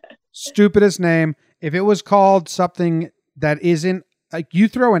 Stupidest name. If it was called something that isn't like you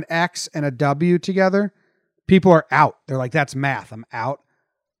throw an X and a W together, people are out. They're like, that's math. I'm out.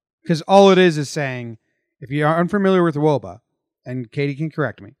 Because all it is saying, if you are unfamiliar with WOBA, and Katie can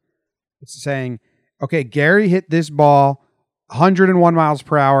correct me, it's saying, okay, Gary hit this ball 101 miles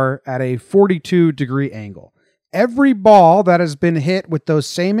per hour at a 42-degree angle. Every ball that has been hit with those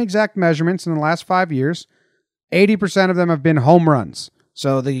same exact measurements in the last 5 years, 80% of them have been home runs.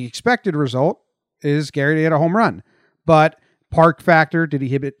 So the expected result is Gary hit a home run. But park factor, did he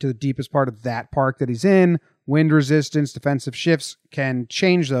hit it to the deepest part of that park that he's in? Wind resistance, defensive shifts can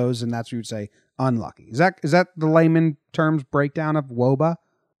change those, and that's what you would say unlucky. Is that the layman terms breakdown of WOBA?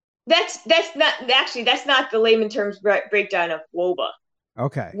 That's not the layman terms breakdown of WOBA.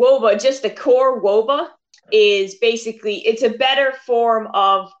 Okay. WOBA, just the core WOBA, is basically, it's a better form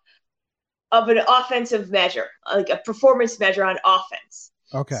of an offensive measure, like a performance measure on offense.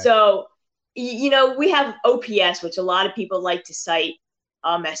 Okay. So, we have OPS, which a lot of people like to cite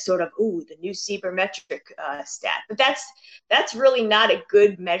as sort of, the new sabermetric stat. But that's really not a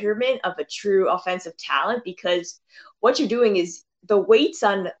good measurement of a true offensive talent, because what you're doing is the weights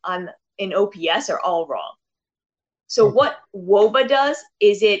in OPS are all wrong. So what WOBA does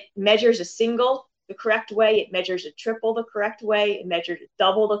is it measures a single the correct way, it measures a triple the correct way, it measures a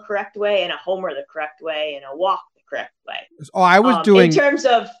double the correct way, and a homer the correct way, and a walk the correct way. Oh, I was doing... In terms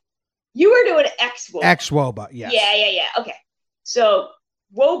of... You were doing X-WOBA. X-WOBA, yes. Yeah. Okay. So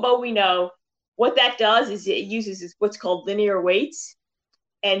WOBA, we know what that does is it uses what's called linear weights.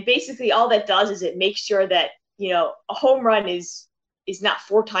 And basically all that does is it makes sure that, a home run is not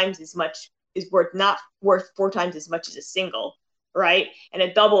 4 times as much, is not worth 4 times as much as a single, right? And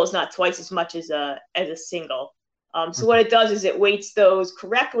a double is not twice as much as a single. So what it does is it weights those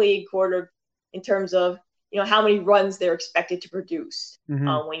correctly in terms of, how many runs they're expected to produce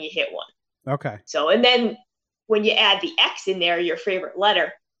when you hit one. Okay. So, and then when you add the X in there, your favorite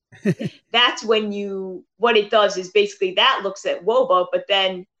letter, that's when what it does is basically that looks at WOBA, but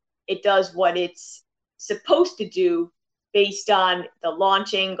then it does what it's supposed to do based on the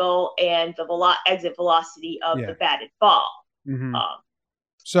launch angle and the exit velocity of the batted ball. Mm-hmm.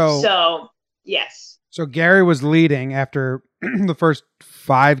 So, yes. So Gary was leading after the first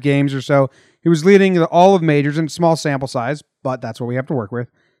 5 games or so. He was leading all of majors in small sample size, but that's what we have to work with,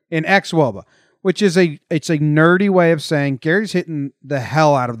 in X-WOBA, which is it's a nerdy way of saying Gary's hitting the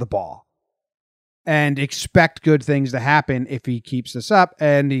hell out of the ball and expect good things to happen if he keeps this up.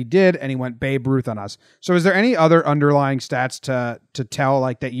 And he did, and he went Babe Ruth on us. So is there any other underlying stats to tell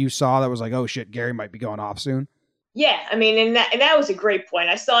like that you saw that was like, oh shit, Gary might be going off soon? Yeah, I mean, and that was a great point.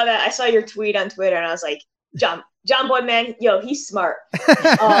 I saw that. I saw your tweet on Twitter, and I was like, John Boy, man, he's smart.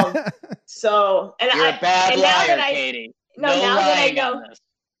 So, and you're a bad liar, Katie. Now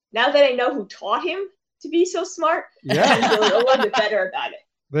that I know who taught him to be so smart, I'm feeling a little bit better about it.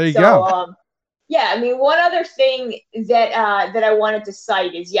 There you go. Yeah, I mean, one other thing that I wanted to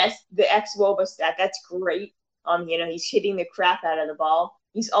cite is, yes, the X-WOBA stat. That's great. He's hitting the crap out of the ball.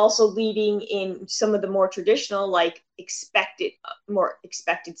 He's also leading in some of the more traditional, like more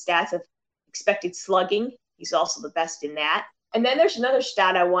expected stats of expected slugging. He's also the best in that. And then there's another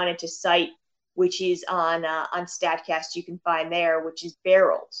stat I wanted to cite, which is on StatCast. You can find there, which is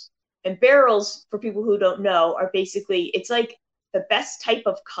barrels. And barrels, for people who don't know, are basically, it's like the best type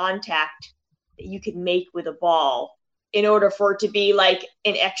of contact that you can make with a ball in order for it to be like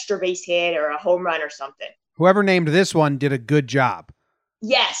an extra base hit or a home run or something. Whoever named this one did a good job.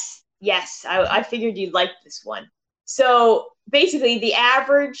 Yes. I figured you'd like this one. So basically the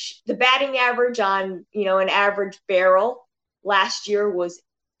batting average on, an average barrel last year was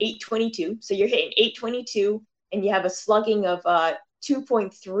 822. So you're hitting 822 and you have a slugging of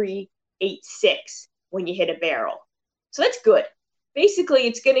 2.386 when you hit a barrel. So that's good. Basically,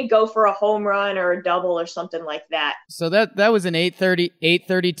 it's going to go for a home run or a double or something like that. So that was an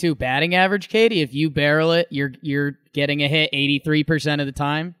 832 batting average, Katie. If you barrel it, you're getting a hit 83% of the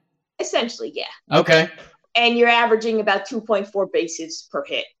time? Essentially, yeah. Okay. And you're averaging about 2.4 bases per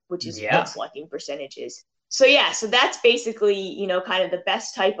hit, which is what slugging percentage is. So so that's basically, kind of the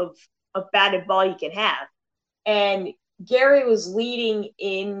best type of batted ball you can have. And Gary was leading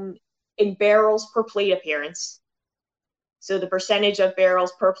in barrels per plate appearance. So the percentage of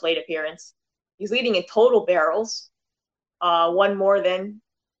barrels per plate appearance. He's leading in total barrels, one more than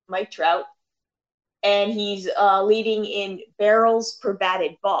Mike Trout. And he's leading in barrels per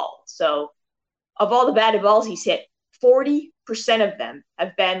batted ball. So of all the batted balls he's hit, 40% of them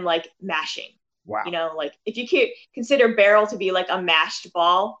have been like mashing. Wow. Like if you consider barrel to be like a mashed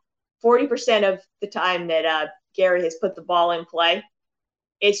ball, 40% of the time that Gary has put the ball in play,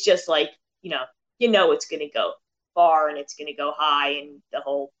 it's just like, it's going to go. far and it's going to go high, and the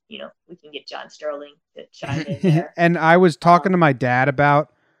whole, we can get John Sterling to chime in there. And I was talking to my dad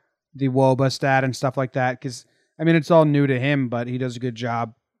about the WOBA stat and stuff like that, because, I mean, it's all new to him, but he does a good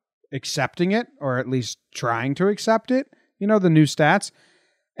job accepting it, or at least trying to accept it, the new stats.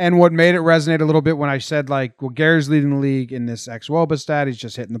 And what made it resonate a little bit when I said, like, well, Gary's leading the league in this XWOBA stat. He's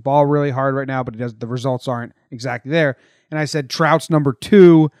just hitting the ball really hard right now, but the results aren't exactly there. And I said Trout's number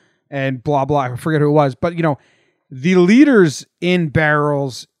 2 and blah, blah. I forget who it was. But, the leaders in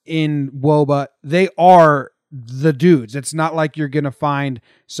barrels in WOBA, they are the dudes. It's not like you're going to find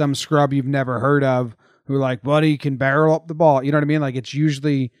some scrub you've never heard of who, like, buddy, can barrel up the ball. You know what I mean? Like, it's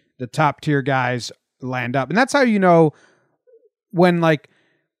usually the top tier guys land up. And that's how you know when, like,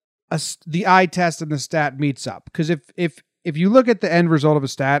 the eye test and the stat meets up. Because if you look at the end result of a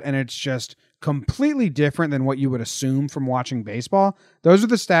stat and it's just completely different than what you would assume from watching baseball, those are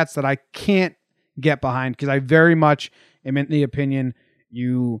the stats that I can't get behind, because I very much am in the opinion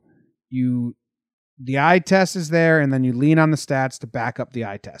the eye test is there, and then you lean on the stats to back up the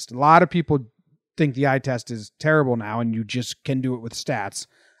eye test. A lot of people think the eye test is terrible now and you just can do it with stats.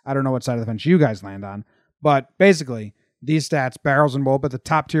 I don't know what side of the fence you guys land on, but basically these stats, barrels and WOBA, the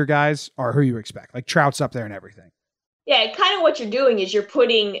top tier guys are who you expect. Like Trout's up there and everything. Yeah, kind of what you're doing is you're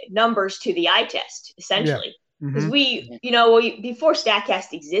putting numbers to the eye test, essentially. Because before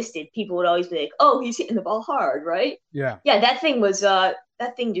StatCast existed, people would always be like, "Oh, he's hitting the ball hard, right?" Yeah. Yeah, that thing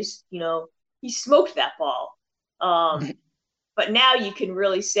just, he smoked that ball. But now you can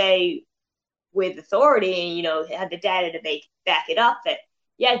really say with authority, and, have the data to back it up that,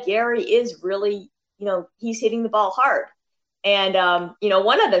 yeah, Gary is really, he's hitting the ball hard. And,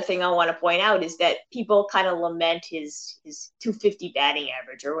 one other thing I want to point out is that people kind of lament his 250 batting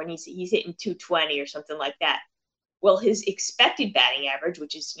average, or when he's hitting 220 or something like that. Well, his expected batting average,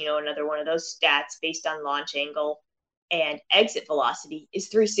 which is, another one of those stats based on launch angle and exit velocity, is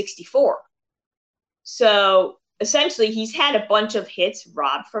 364. So essentially he's had a bunch of hits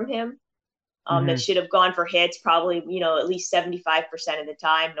robbed from him that should have gone for hits probably, at least 75% of the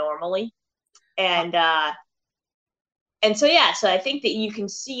time normally. And so I think that you can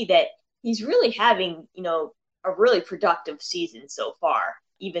see that he's really having, a really productive season so far,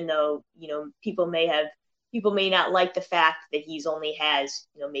 even though, people may not like the fact that he only has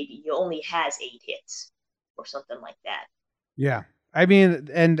 8 hits or something like that. Yeah. I mean,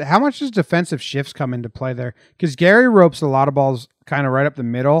 and how much does defensive shifts come into play there? Because Gary ropes a lot of balls kind of right up the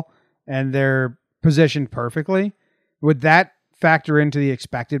middle, and they're positioned perfectly. Would that factor into the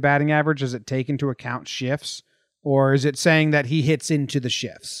expected batting average? Does it take into account shifts? Or is it saying that he hits into the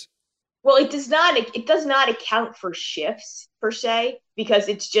shifts? Well, it does not account for shifts per se, because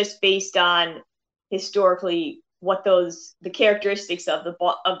it's just based on historically what the characteristics of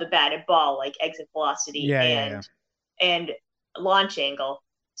the batted ball, like exit velocity and launch angle.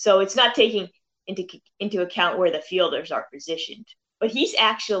 So it's not taking into account where the fielders are positioned. But he's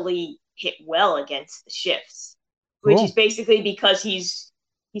actually hit well against the shifts, which is basically because he's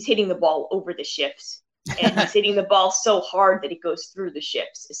hitting the ball over the shifts. And he's hitting the ball so hard that it goes through the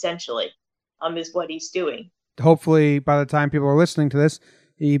shifts, essentially, is what he's doing. Hopefully, by the time people are listening to this,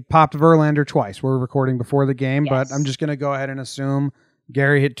 he popped Verlander twice. We're recording before the game, but I'm just going to go ahead and assume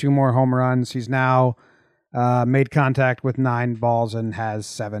Gary hit 2 more home runs. He's now made contact with 9 balls and has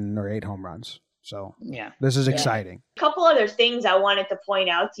 7 or 8 home runs. So this is exciting. A couple other things I wanted to point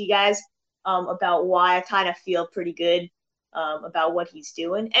out to you guys about why I kind of feel pretty good about what he's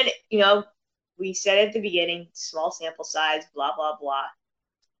doing. And, we said at the beginning, small sample size, blah, blah, blah.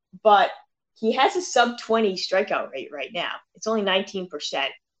 But he has a sub-20 strikeout rate right now. It's only 19%.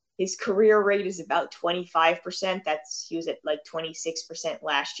 His career rate is about 25%. He was at like 26%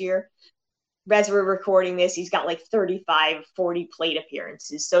 last year. As we're recording this, he's got like 35, 40 plate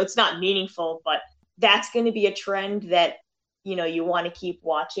appearances. So it's not meaningful, but that's going to be a trend that, you want to keep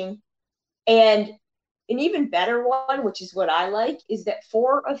watching. And an even better one, which is what I like, is that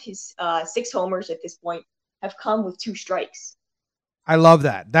 4 of his 6 homers at this point have come with 2 strikes. I love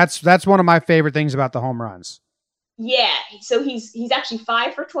that. That's one of my favorite things about the home runs. Yeah, so he's actually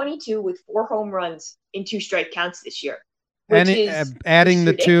 5 for 22 with 4 home runs in 2 strike counts this year. And adding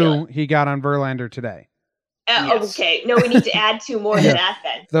the 2 he got on Verlander today. Okay, no, we need to add 2 more than that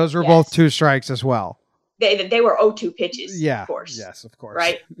then. Those were both 2 strikes as well. They were 0-2 pitches, of course. Yes, of course.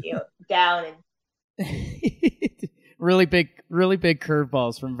 Right? Down and really big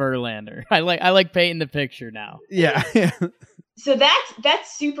curveballs from Verlander. I like painting the picture now. Yeah. So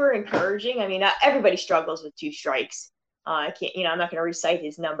that's super encouraging. I mean, everybody struggles with 2 strikes. I can't, I'm not going to recite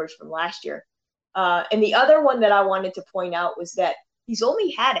his numbers from last year. And the other one that I wanted to point out was that he's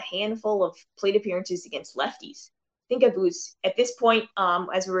only had a handful of plate appearances against lefties. think it was at this point,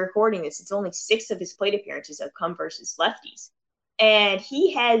 as we're recording this, it's only 6 of his plate appearances have come versus lefties. And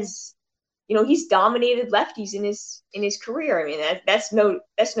he has, he's dominated lefties in his career. I mean, that's no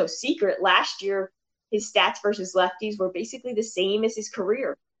secret. Last year, his stats versus lefties were basically the same as his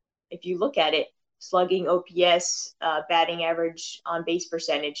career. If you look at it, slugging, OPS, batting average, on base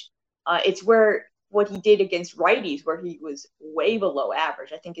percentage, it's where what he did against righties, where he was way below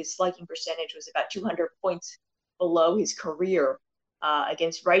average. I think his slugging percentage was about 200 points below his career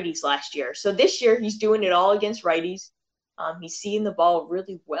against righties last year. So this year, he's doing it all against righties. He's seeing the ball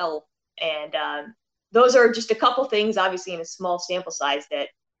really well. And those are just a couple things, obviously, in a small sample size that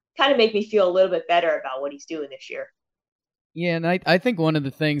kind of make me feel a little bit better about what he's doing this year. Yeah, and I think one of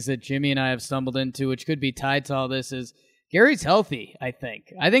the things that Jimmy and I have stumbled into, which could be tied to all this, is Gary's healthy, I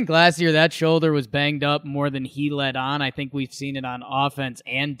think. I think last year that shoulder was banged up more than he let on. I think we've seen it on offense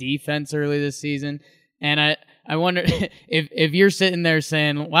and defense early this season. And I wonder if you're sitting there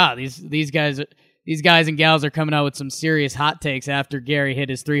saying, wow, these guys and gals are coming out with some serious hot takes after Gary hit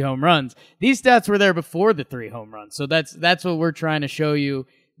his 3 home runs. These stats were there before the 3 home runs. So that's what we're trying to show you,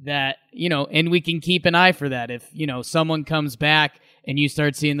 that, and we can keep an eye for that. If, someone comes back and you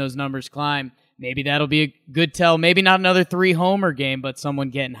start seeing those numbers climb, maybe that'll be a good tell. Maybe not another 3-homer game, but someone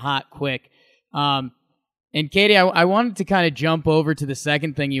getting hot quick. And Katie, I wanted to kind of jump over to the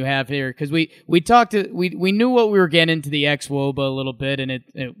second thing you have here, because we knew what we were getting into the ex-Woba a little bit, and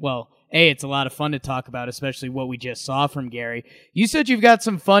it's a lot of fun to talk about, especially what we just saw from Gary. You said you've got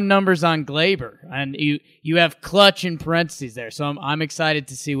some fun numbers on Gleyber, and you have clutch in parentheses there, so I'm excited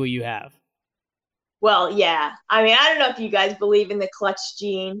to see what you have. Well, yeah. I mean, I don't know if you guys believe in the clutch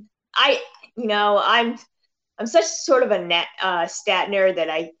gene. I'm such sort of a stat nerd that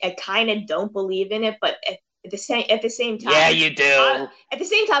I kind of don't believe in it, but at the same time, yeah, you do. At the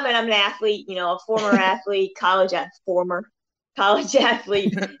same time, I'm an athlete, a former athlete, college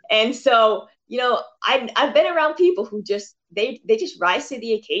athlete, and so I've been around people who just they just rise to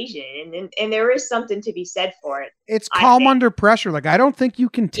the occasion, and there is something to be said for it. It's calm under pressure. Like, I don't think you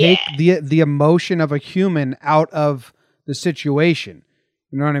can take the emotion of a human out of the situation.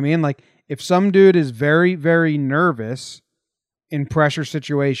 You know what I mean? Like, if some dude is very, very nervous in pressure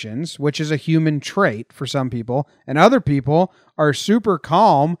situations, which is a human trait for some people, and other people are super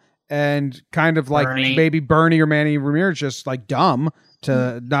calm and kind of like maybe Bernie or Manny Ramirez, just like dumb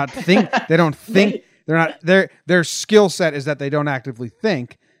to not think. They don't think. They're not. Their skill set is that they don't actively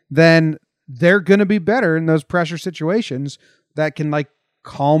think. Then they're going to be better in those pressure situations that can like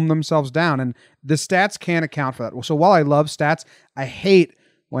calm themselves down. And the stats can't account for that. So while I love stats, I hate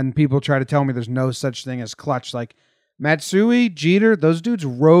when people try to tell me there's no such thing as clutch. Like Matsui, Jeter, those dudes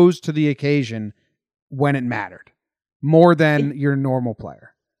rose to the occasion when it mattered more than your normal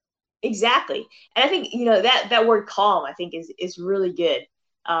player. Exactly. And I think, that word calm, I think is really good.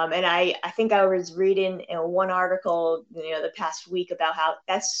 And I think I was reading in one article, the past week about how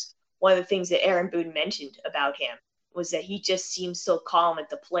that's one of the things that Aaron Boone mentioned about him, was that he just seems so calm at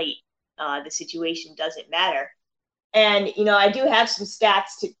the plate. The situation doesn't matter. And, I do have some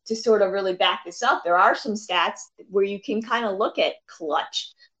stats to sort of really back this up. There are some stats where you can kind of look at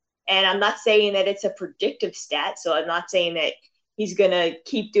clutch. And I'm not saying that it's a predictive stat. So I'm not saying that he's going to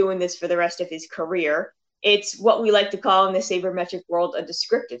keep doing this for the rest of his career. It's what we like to call in the sabermetric world a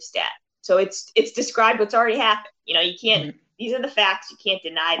descriptive stat. So it's described what's already happened. You can't, these are the facts. You can't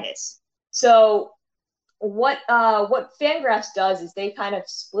deny this. So what Fangraphs does is they kind of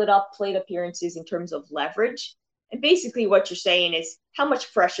split up plate appearances in terms of leverage. And basically what you're saying is, how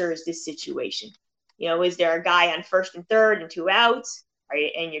much pressure is this situation? Is there a guy on first and third and 2 outs,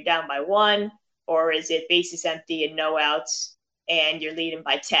 and you're down by 1? Or is it bases empty and no outs and you're leading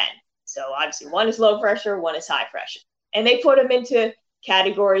by 10? So obviously 1 is low pressure, 1 is high pressure. And they put them into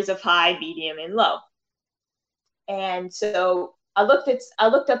categories of high, medium, and low. And so I looked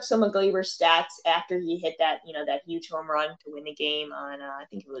up some of Gleyber's stats after he hit that, that huge home run to win the game on, I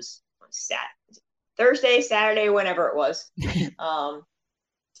think it was Thursday, Saturday, whenever it was. We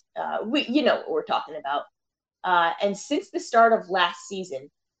know what we're talking about. And since the start of last season,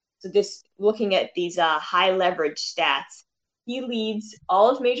 so looking at these high leverage stats, he leads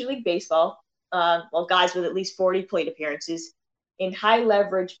all of Major League Baseball, guys with at least 40 plate appearances, in high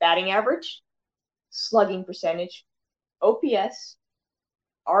leverage batting average, slugging percentage, OPS,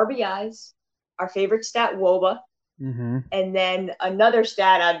 RBIs, our favorite stat, WOBA, and then another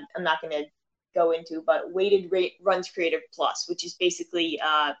stat I'm not going to go into, but weighted runs created plus, which is basically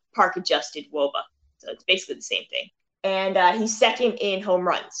park adjusted WOBA. So it's basically the same thing. And he's second in home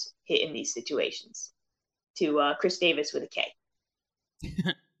runs hit in these situations to Chris Davis with a K.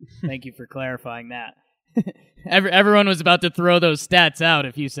 Thank you for clarifying that. Everyone was about to throw those stats out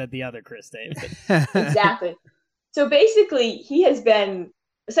if you said the other Chris David. Exactly. So basically, he's been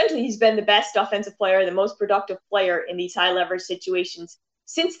the best offensive player, the most productive player in these high leverage situations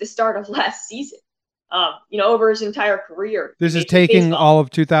since the start of last season. Over his entire career. This is taking all of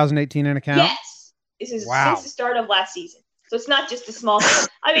 2018 in account? Yes. This is since the start of last season. So it's not just a small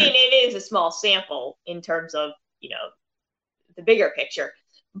I mean, it is a small sample in terms of, the bigger picture,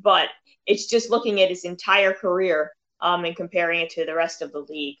 but it's just looking at his entire career and comparing it to the rest of the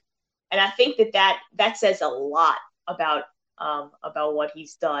league. And I think that says a lot about what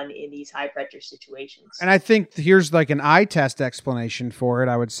he's done in these high pressure situations. And I think here's like an eye test explanation for it,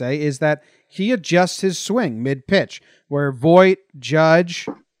 I would say, is that he adjusts his swing mid pitch, where Voit, Judge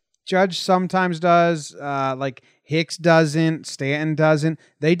sometimes does, like Hicks doesn't, Stanton doesn't.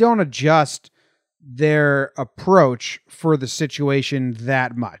 They don't adjust their approach for the situation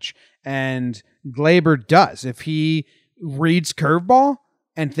that much. And Gleyber does. If he reads curveball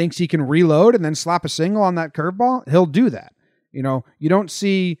and thinks he can reload and then slap a single on that curveball, he'll do that. You don't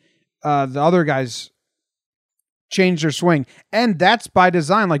see the other guys change their swing. And that's by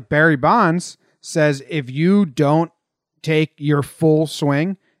design. Like Barry Bonds says, if you don't take your full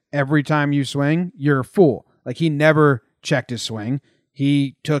swing every time you swing, you're a fool. Like he never checked his swing.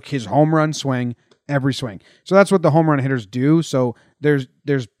 He took his home run swing every swing. So that's what the home run hitters do. So there's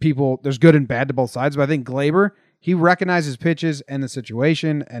good and bad to both sides. But I think Gleyber, he recognizes pitches and the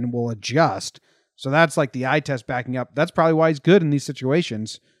situation and will adjust. So that's like the eye test backing up. That's probably why he's good in these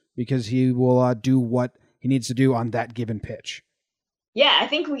situations, because he will do what he needs to do on that given pitch. Yeah, I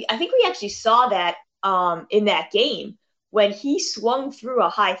think we actually saw that in that game when he swung through a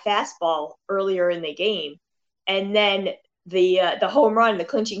high fastball earlier in the game, and then the home run, the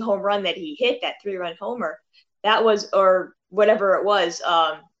clinching home run that he hit, that 3-run homer, that was, or whatever it was.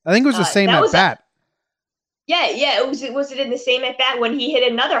 I think it was the same at bat. Yeah. Was it in the same at bat when he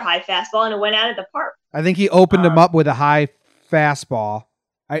hit another high fastball and it went out of the park? I think he opened him up with a high fastball.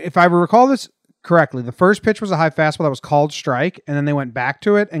 If I recall this correctly, the first pitch was a high fastball that was called strike, and then they went back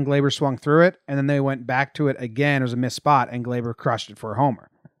to it, and Gleyber swung through it, and then they went back to it again. It was a missed spot, and Gleyber crushed it for a homer.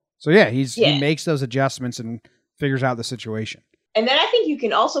 So he makes those adjustments and figures out the situation. And then I think you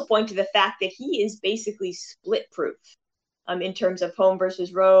can also point to the fact that he is basically split proof in terms of home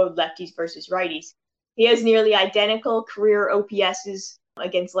versus road, lefties versus righties. He has nearly identical career OPSs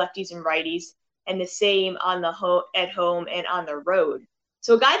against lefties and righties, and the same on the at home and on the road.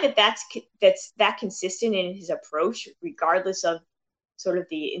 So a guy that's that consistent in his approach, regardless of sort of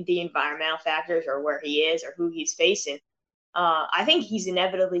the environmental factors or where he is or who he's facing, I think he's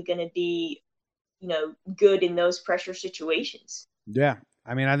inevitably going to be, good in those pressure situations. Yeah,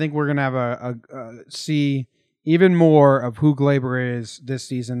 I mean, I think we're going to have see even more of who Gleyber is this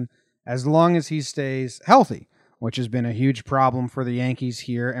season, as long as he stays healthy, which has been a huge problem for the Yankees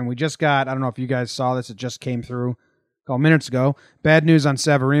here. And we just got, I don't know if you guys saw this, it just came through a couple minutes ago. Bad news on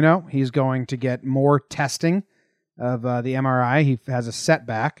Severino. He's going to get more testing of the MRI. He has a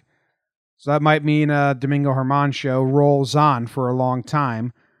setback. So that might mean Domingo Germán show rolls on for a long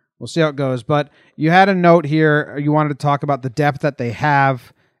time. We'll see how it goes. But you had a note here. You wanted to talk about the depth that they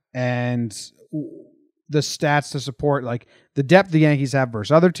have and the stats to support, like the depth the Yankees have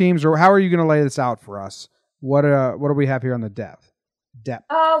versus other teams, or how are you going to lay this out for us? What do we have here on the depth?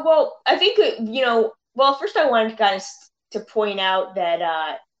 Well, I think, first I wanted to kind of to point out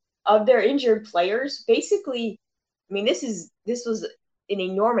that of their injured players, basically, I mean, this was an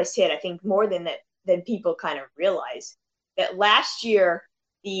enormous hit. I think more than people kind of realize that last year,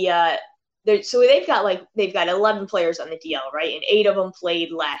 they've got 11 players on the DL, right? And 8 of them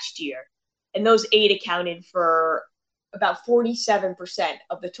played last year. And those 8 accounted for about 47%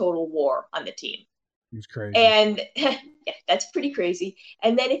 of the total WAR on the team. It's crazy. And yeah, that's pretty crazy.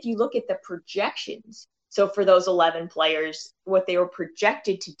 And then if you look at the projections, so for those 11 players, what they were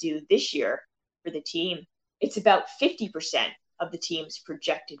projected to do this year for the team, it's about 50% of the team's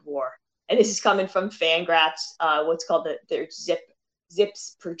projected WAR. And this is coming from Fangraphs, what's called their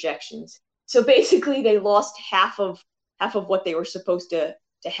ZiPS projections. So basically, they lost half of what they were supposed to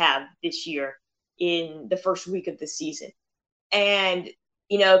have this year in the first week of the season. And,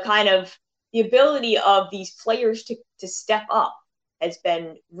 kind of the ability of these players to step up has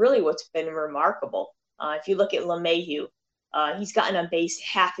been really what's been remarkable. If you look at LeMahieu, he's gotten on base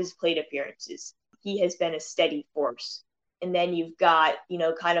half his plate appearances. He has been a steady force. And then you've got,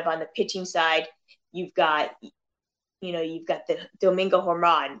 kind of on the pitching side, you've got the Domingo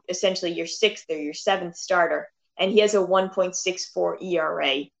Germán, essentially your 6th or your 7th starter. And he has a 1.64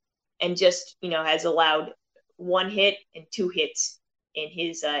 ERA and just, has allowed 1 hit and 2 hits in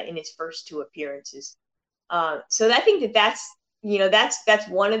his first 2 appearances. So I think that's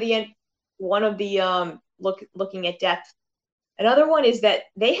one of the looking at depth. Another one is that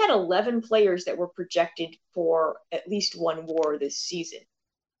they had 11 players that were projected for at least one WAR this season,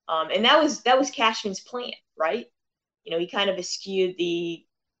 and that was Cashman's plan, right? He kind of eschewed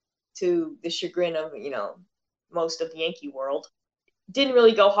to the chagrin of most of the Yankee world. Didn't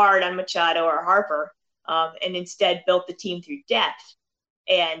really go hard on Machado or Harper, and instead built the team through depth.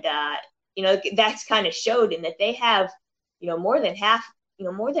 And that's kind of showed in that they have more than half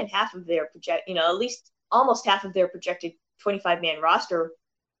of their at least almost half of their projected 25-man roster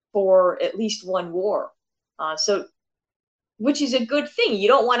for at least one WAR. So, which is a good thing. You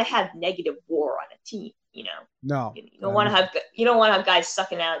don't want to have negative WAR on a team. No, you don't want to have guys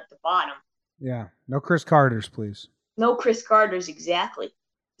sucking out at the bottom. Yeah, no Chris Carters, please. No Chris Carters, exactly.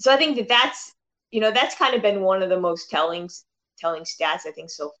 So I think that's kind of been one of the most telling stats I think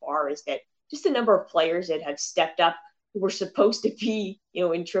so far, is that just the number of players that have stepped up who were supposed to be in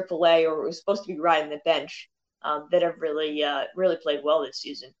AAA or were supposed to be riding the bench, that have really played well this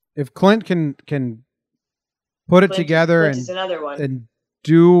season. If Clint can put it together and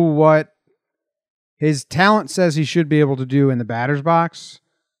do what his talent says he should be able to do in the batter's box,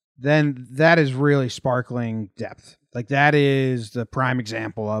 then that is really sparkling depth. Like, that is the prime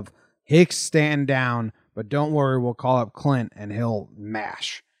example of Hicks stand down, but don't worry, we'll call up Clint and he'll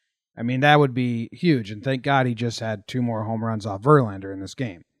mash. I mean, that would be huge. And thank God he just had 2 more home runs off Verlander in this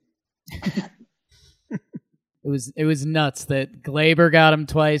game. It was nuts that Glaber got him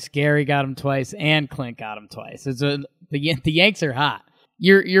twice, Gary got him twice, and Clint got him twice. The Yanks are hot.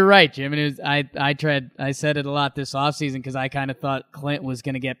 You're right, Jim. And I said it a lot this offseason because I kind of thought Clint was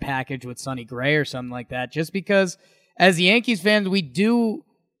going to get packaged with Sonny Gray or something like that, just because as Yankees fans we do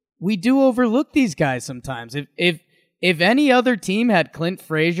overlook these guys sometimes. If any other team had Clint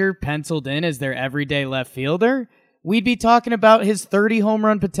Frazier penciled in as their everyday left fielder, we'd be talking about his 30 home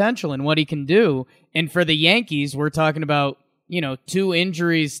run potential and what he can do. And for the Yankees, we're talking about 2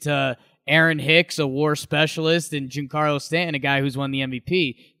 injuries to Aaron Hicks, a WAR specialist, and Giancarlo Stanton, a guy who's won the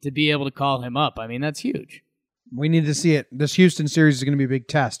MVP, to be able to call him up. I mean, that's huge. We need to see it. This Houston series is going to be a big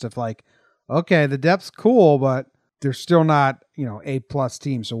test of okay, the depth's cool, but they're still not, A+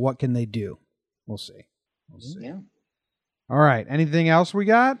 team. So what can they do? We'll see. Yeah. All right. Anything else we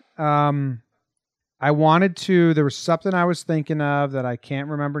got? There was something I was thinking of that I can't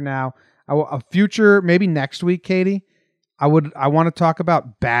remember now. A future, maybe next week, Katie, I want to talk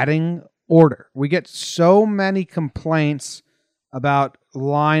about batting order. We get so many complaints about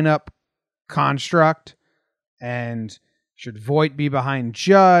lineup construct, and should Voit be behind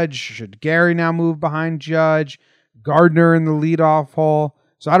Judge? Should Gary now move behind Judge? Gardner in the leadoff hole.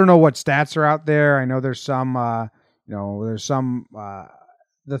 So I don't know what stats are out there. I know there's some,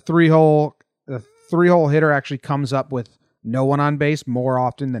 the three-hole hitter actually comes up with no one on base more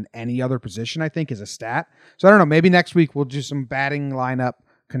often than any other position, I think, is a stat. So I don't know. Maybe next week we'll do some batting lineup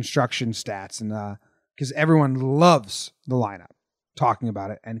construction stats, and because everyone loves the lineup, talking about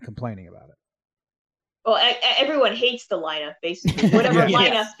it and complaining about it. Well, everyone hates the lineup, basically. Whatever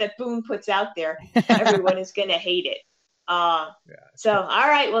lineup that Boone puts out there, everyone is going to hate it. So, all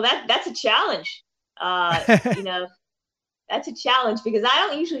right. Well, that's a challenge. That's a challenge because I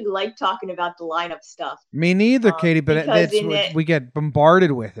don't usually like talking about the lineup stuff. Me neither, Katie, but we get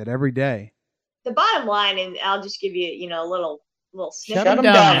bombarded with it every day. The bottom line, and I'll just give you, a little snippet. Shut them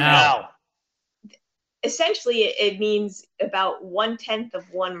down now. Essentially, it means about 1/10 of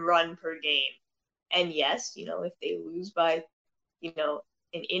 1 run per game. And yes, if they lose by,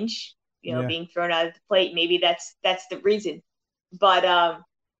 an inch, being thrown out of the plate, maybe that's the reason. But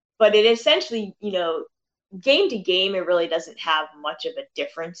it essentially, game to game, it really doesn't have much of a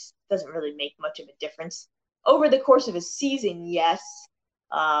difference. Doesn't really make much of a difference. Over the course of a season, yes,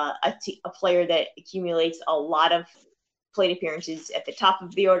 a player that accumulates a lot of plate appearances at the top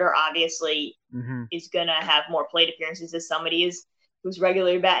of the order, obviously, is going to have more plate appearances as somebody who's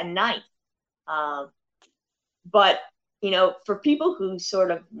regularly batting ninth. But, for people who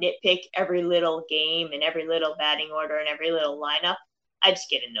sort of nitpick every little game and every little batting order and every little lineup, I just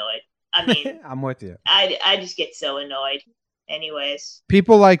get annoyed. I mean, I'm with you. I just get so annoyed. Anyways,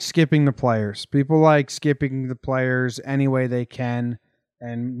 people like skipping the players. People like skipping the players any way they can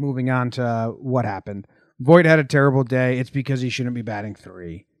and moving on to what happened. Voit had a terrible day. It's because he shouldn't be batting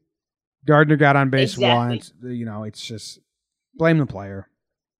 3. Gardner got on base once. It's just blame the player.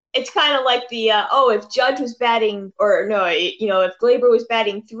 It's kind of like if Judge was batting, if Glaber was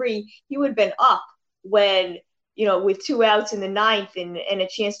batting 3, he would have been up when, with 2 outs in the 9th and a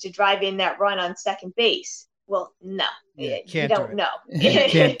chance to drive in that run on second base. Well, no, you Can't don't know.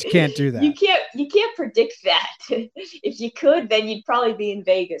 can't do that. You can't predict that. If you could, then you'd probably be in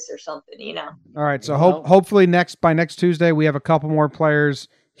Vegas or something, you know. All right, so hopefully by next Tuesday we have a couple more players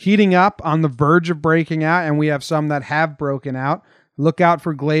heating up on the verge of breaking out, and we have some that have broken out. Look out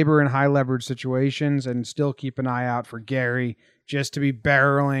for Glaber in high leverage situations, and still keep an eye out for Gary just to be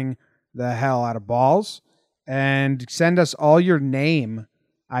barreling the hell out of balls. And send us all your name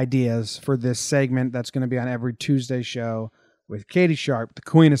ideas for this segment that's going to be on every Tuesday show with Katie Sharp, the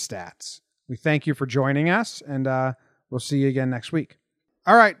Queen of Stats. We thank you for joining us, and we'll see you again next week.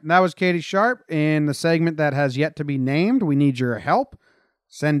 All right, that was Katie Sharp in the segment that has yet to be named. We need your help.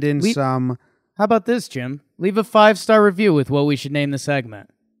 Send in some... How about this, Jim? Leave a 5-star review with what we should name the segment.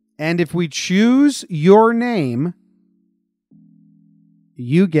 And if we choose your name,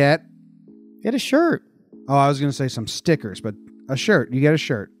 you get a shirt. Oh, I was going to say some stickers, but a shirt. You get a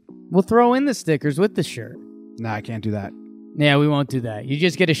shirt. We'll throw in the stickers with the shirt. No, I can't do that. Yeah, we won't do that. You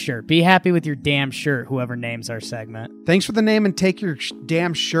just get a shirt. Be happy with your damn shirt, whoever names our segment. Thanks for the name and take your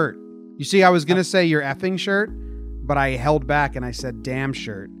damn shirt. You see, I was going to say your effing shirt, but I held back and I said damn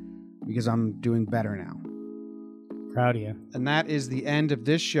shirt because I'm doing better now. Proud of you. And that is the end of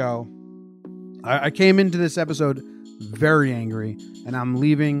this show. I came into this episode very angry, and I'm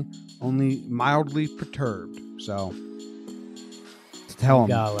leaving only mildly perturbed. So tell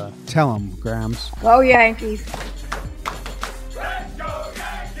him, Grams. Go Yankees.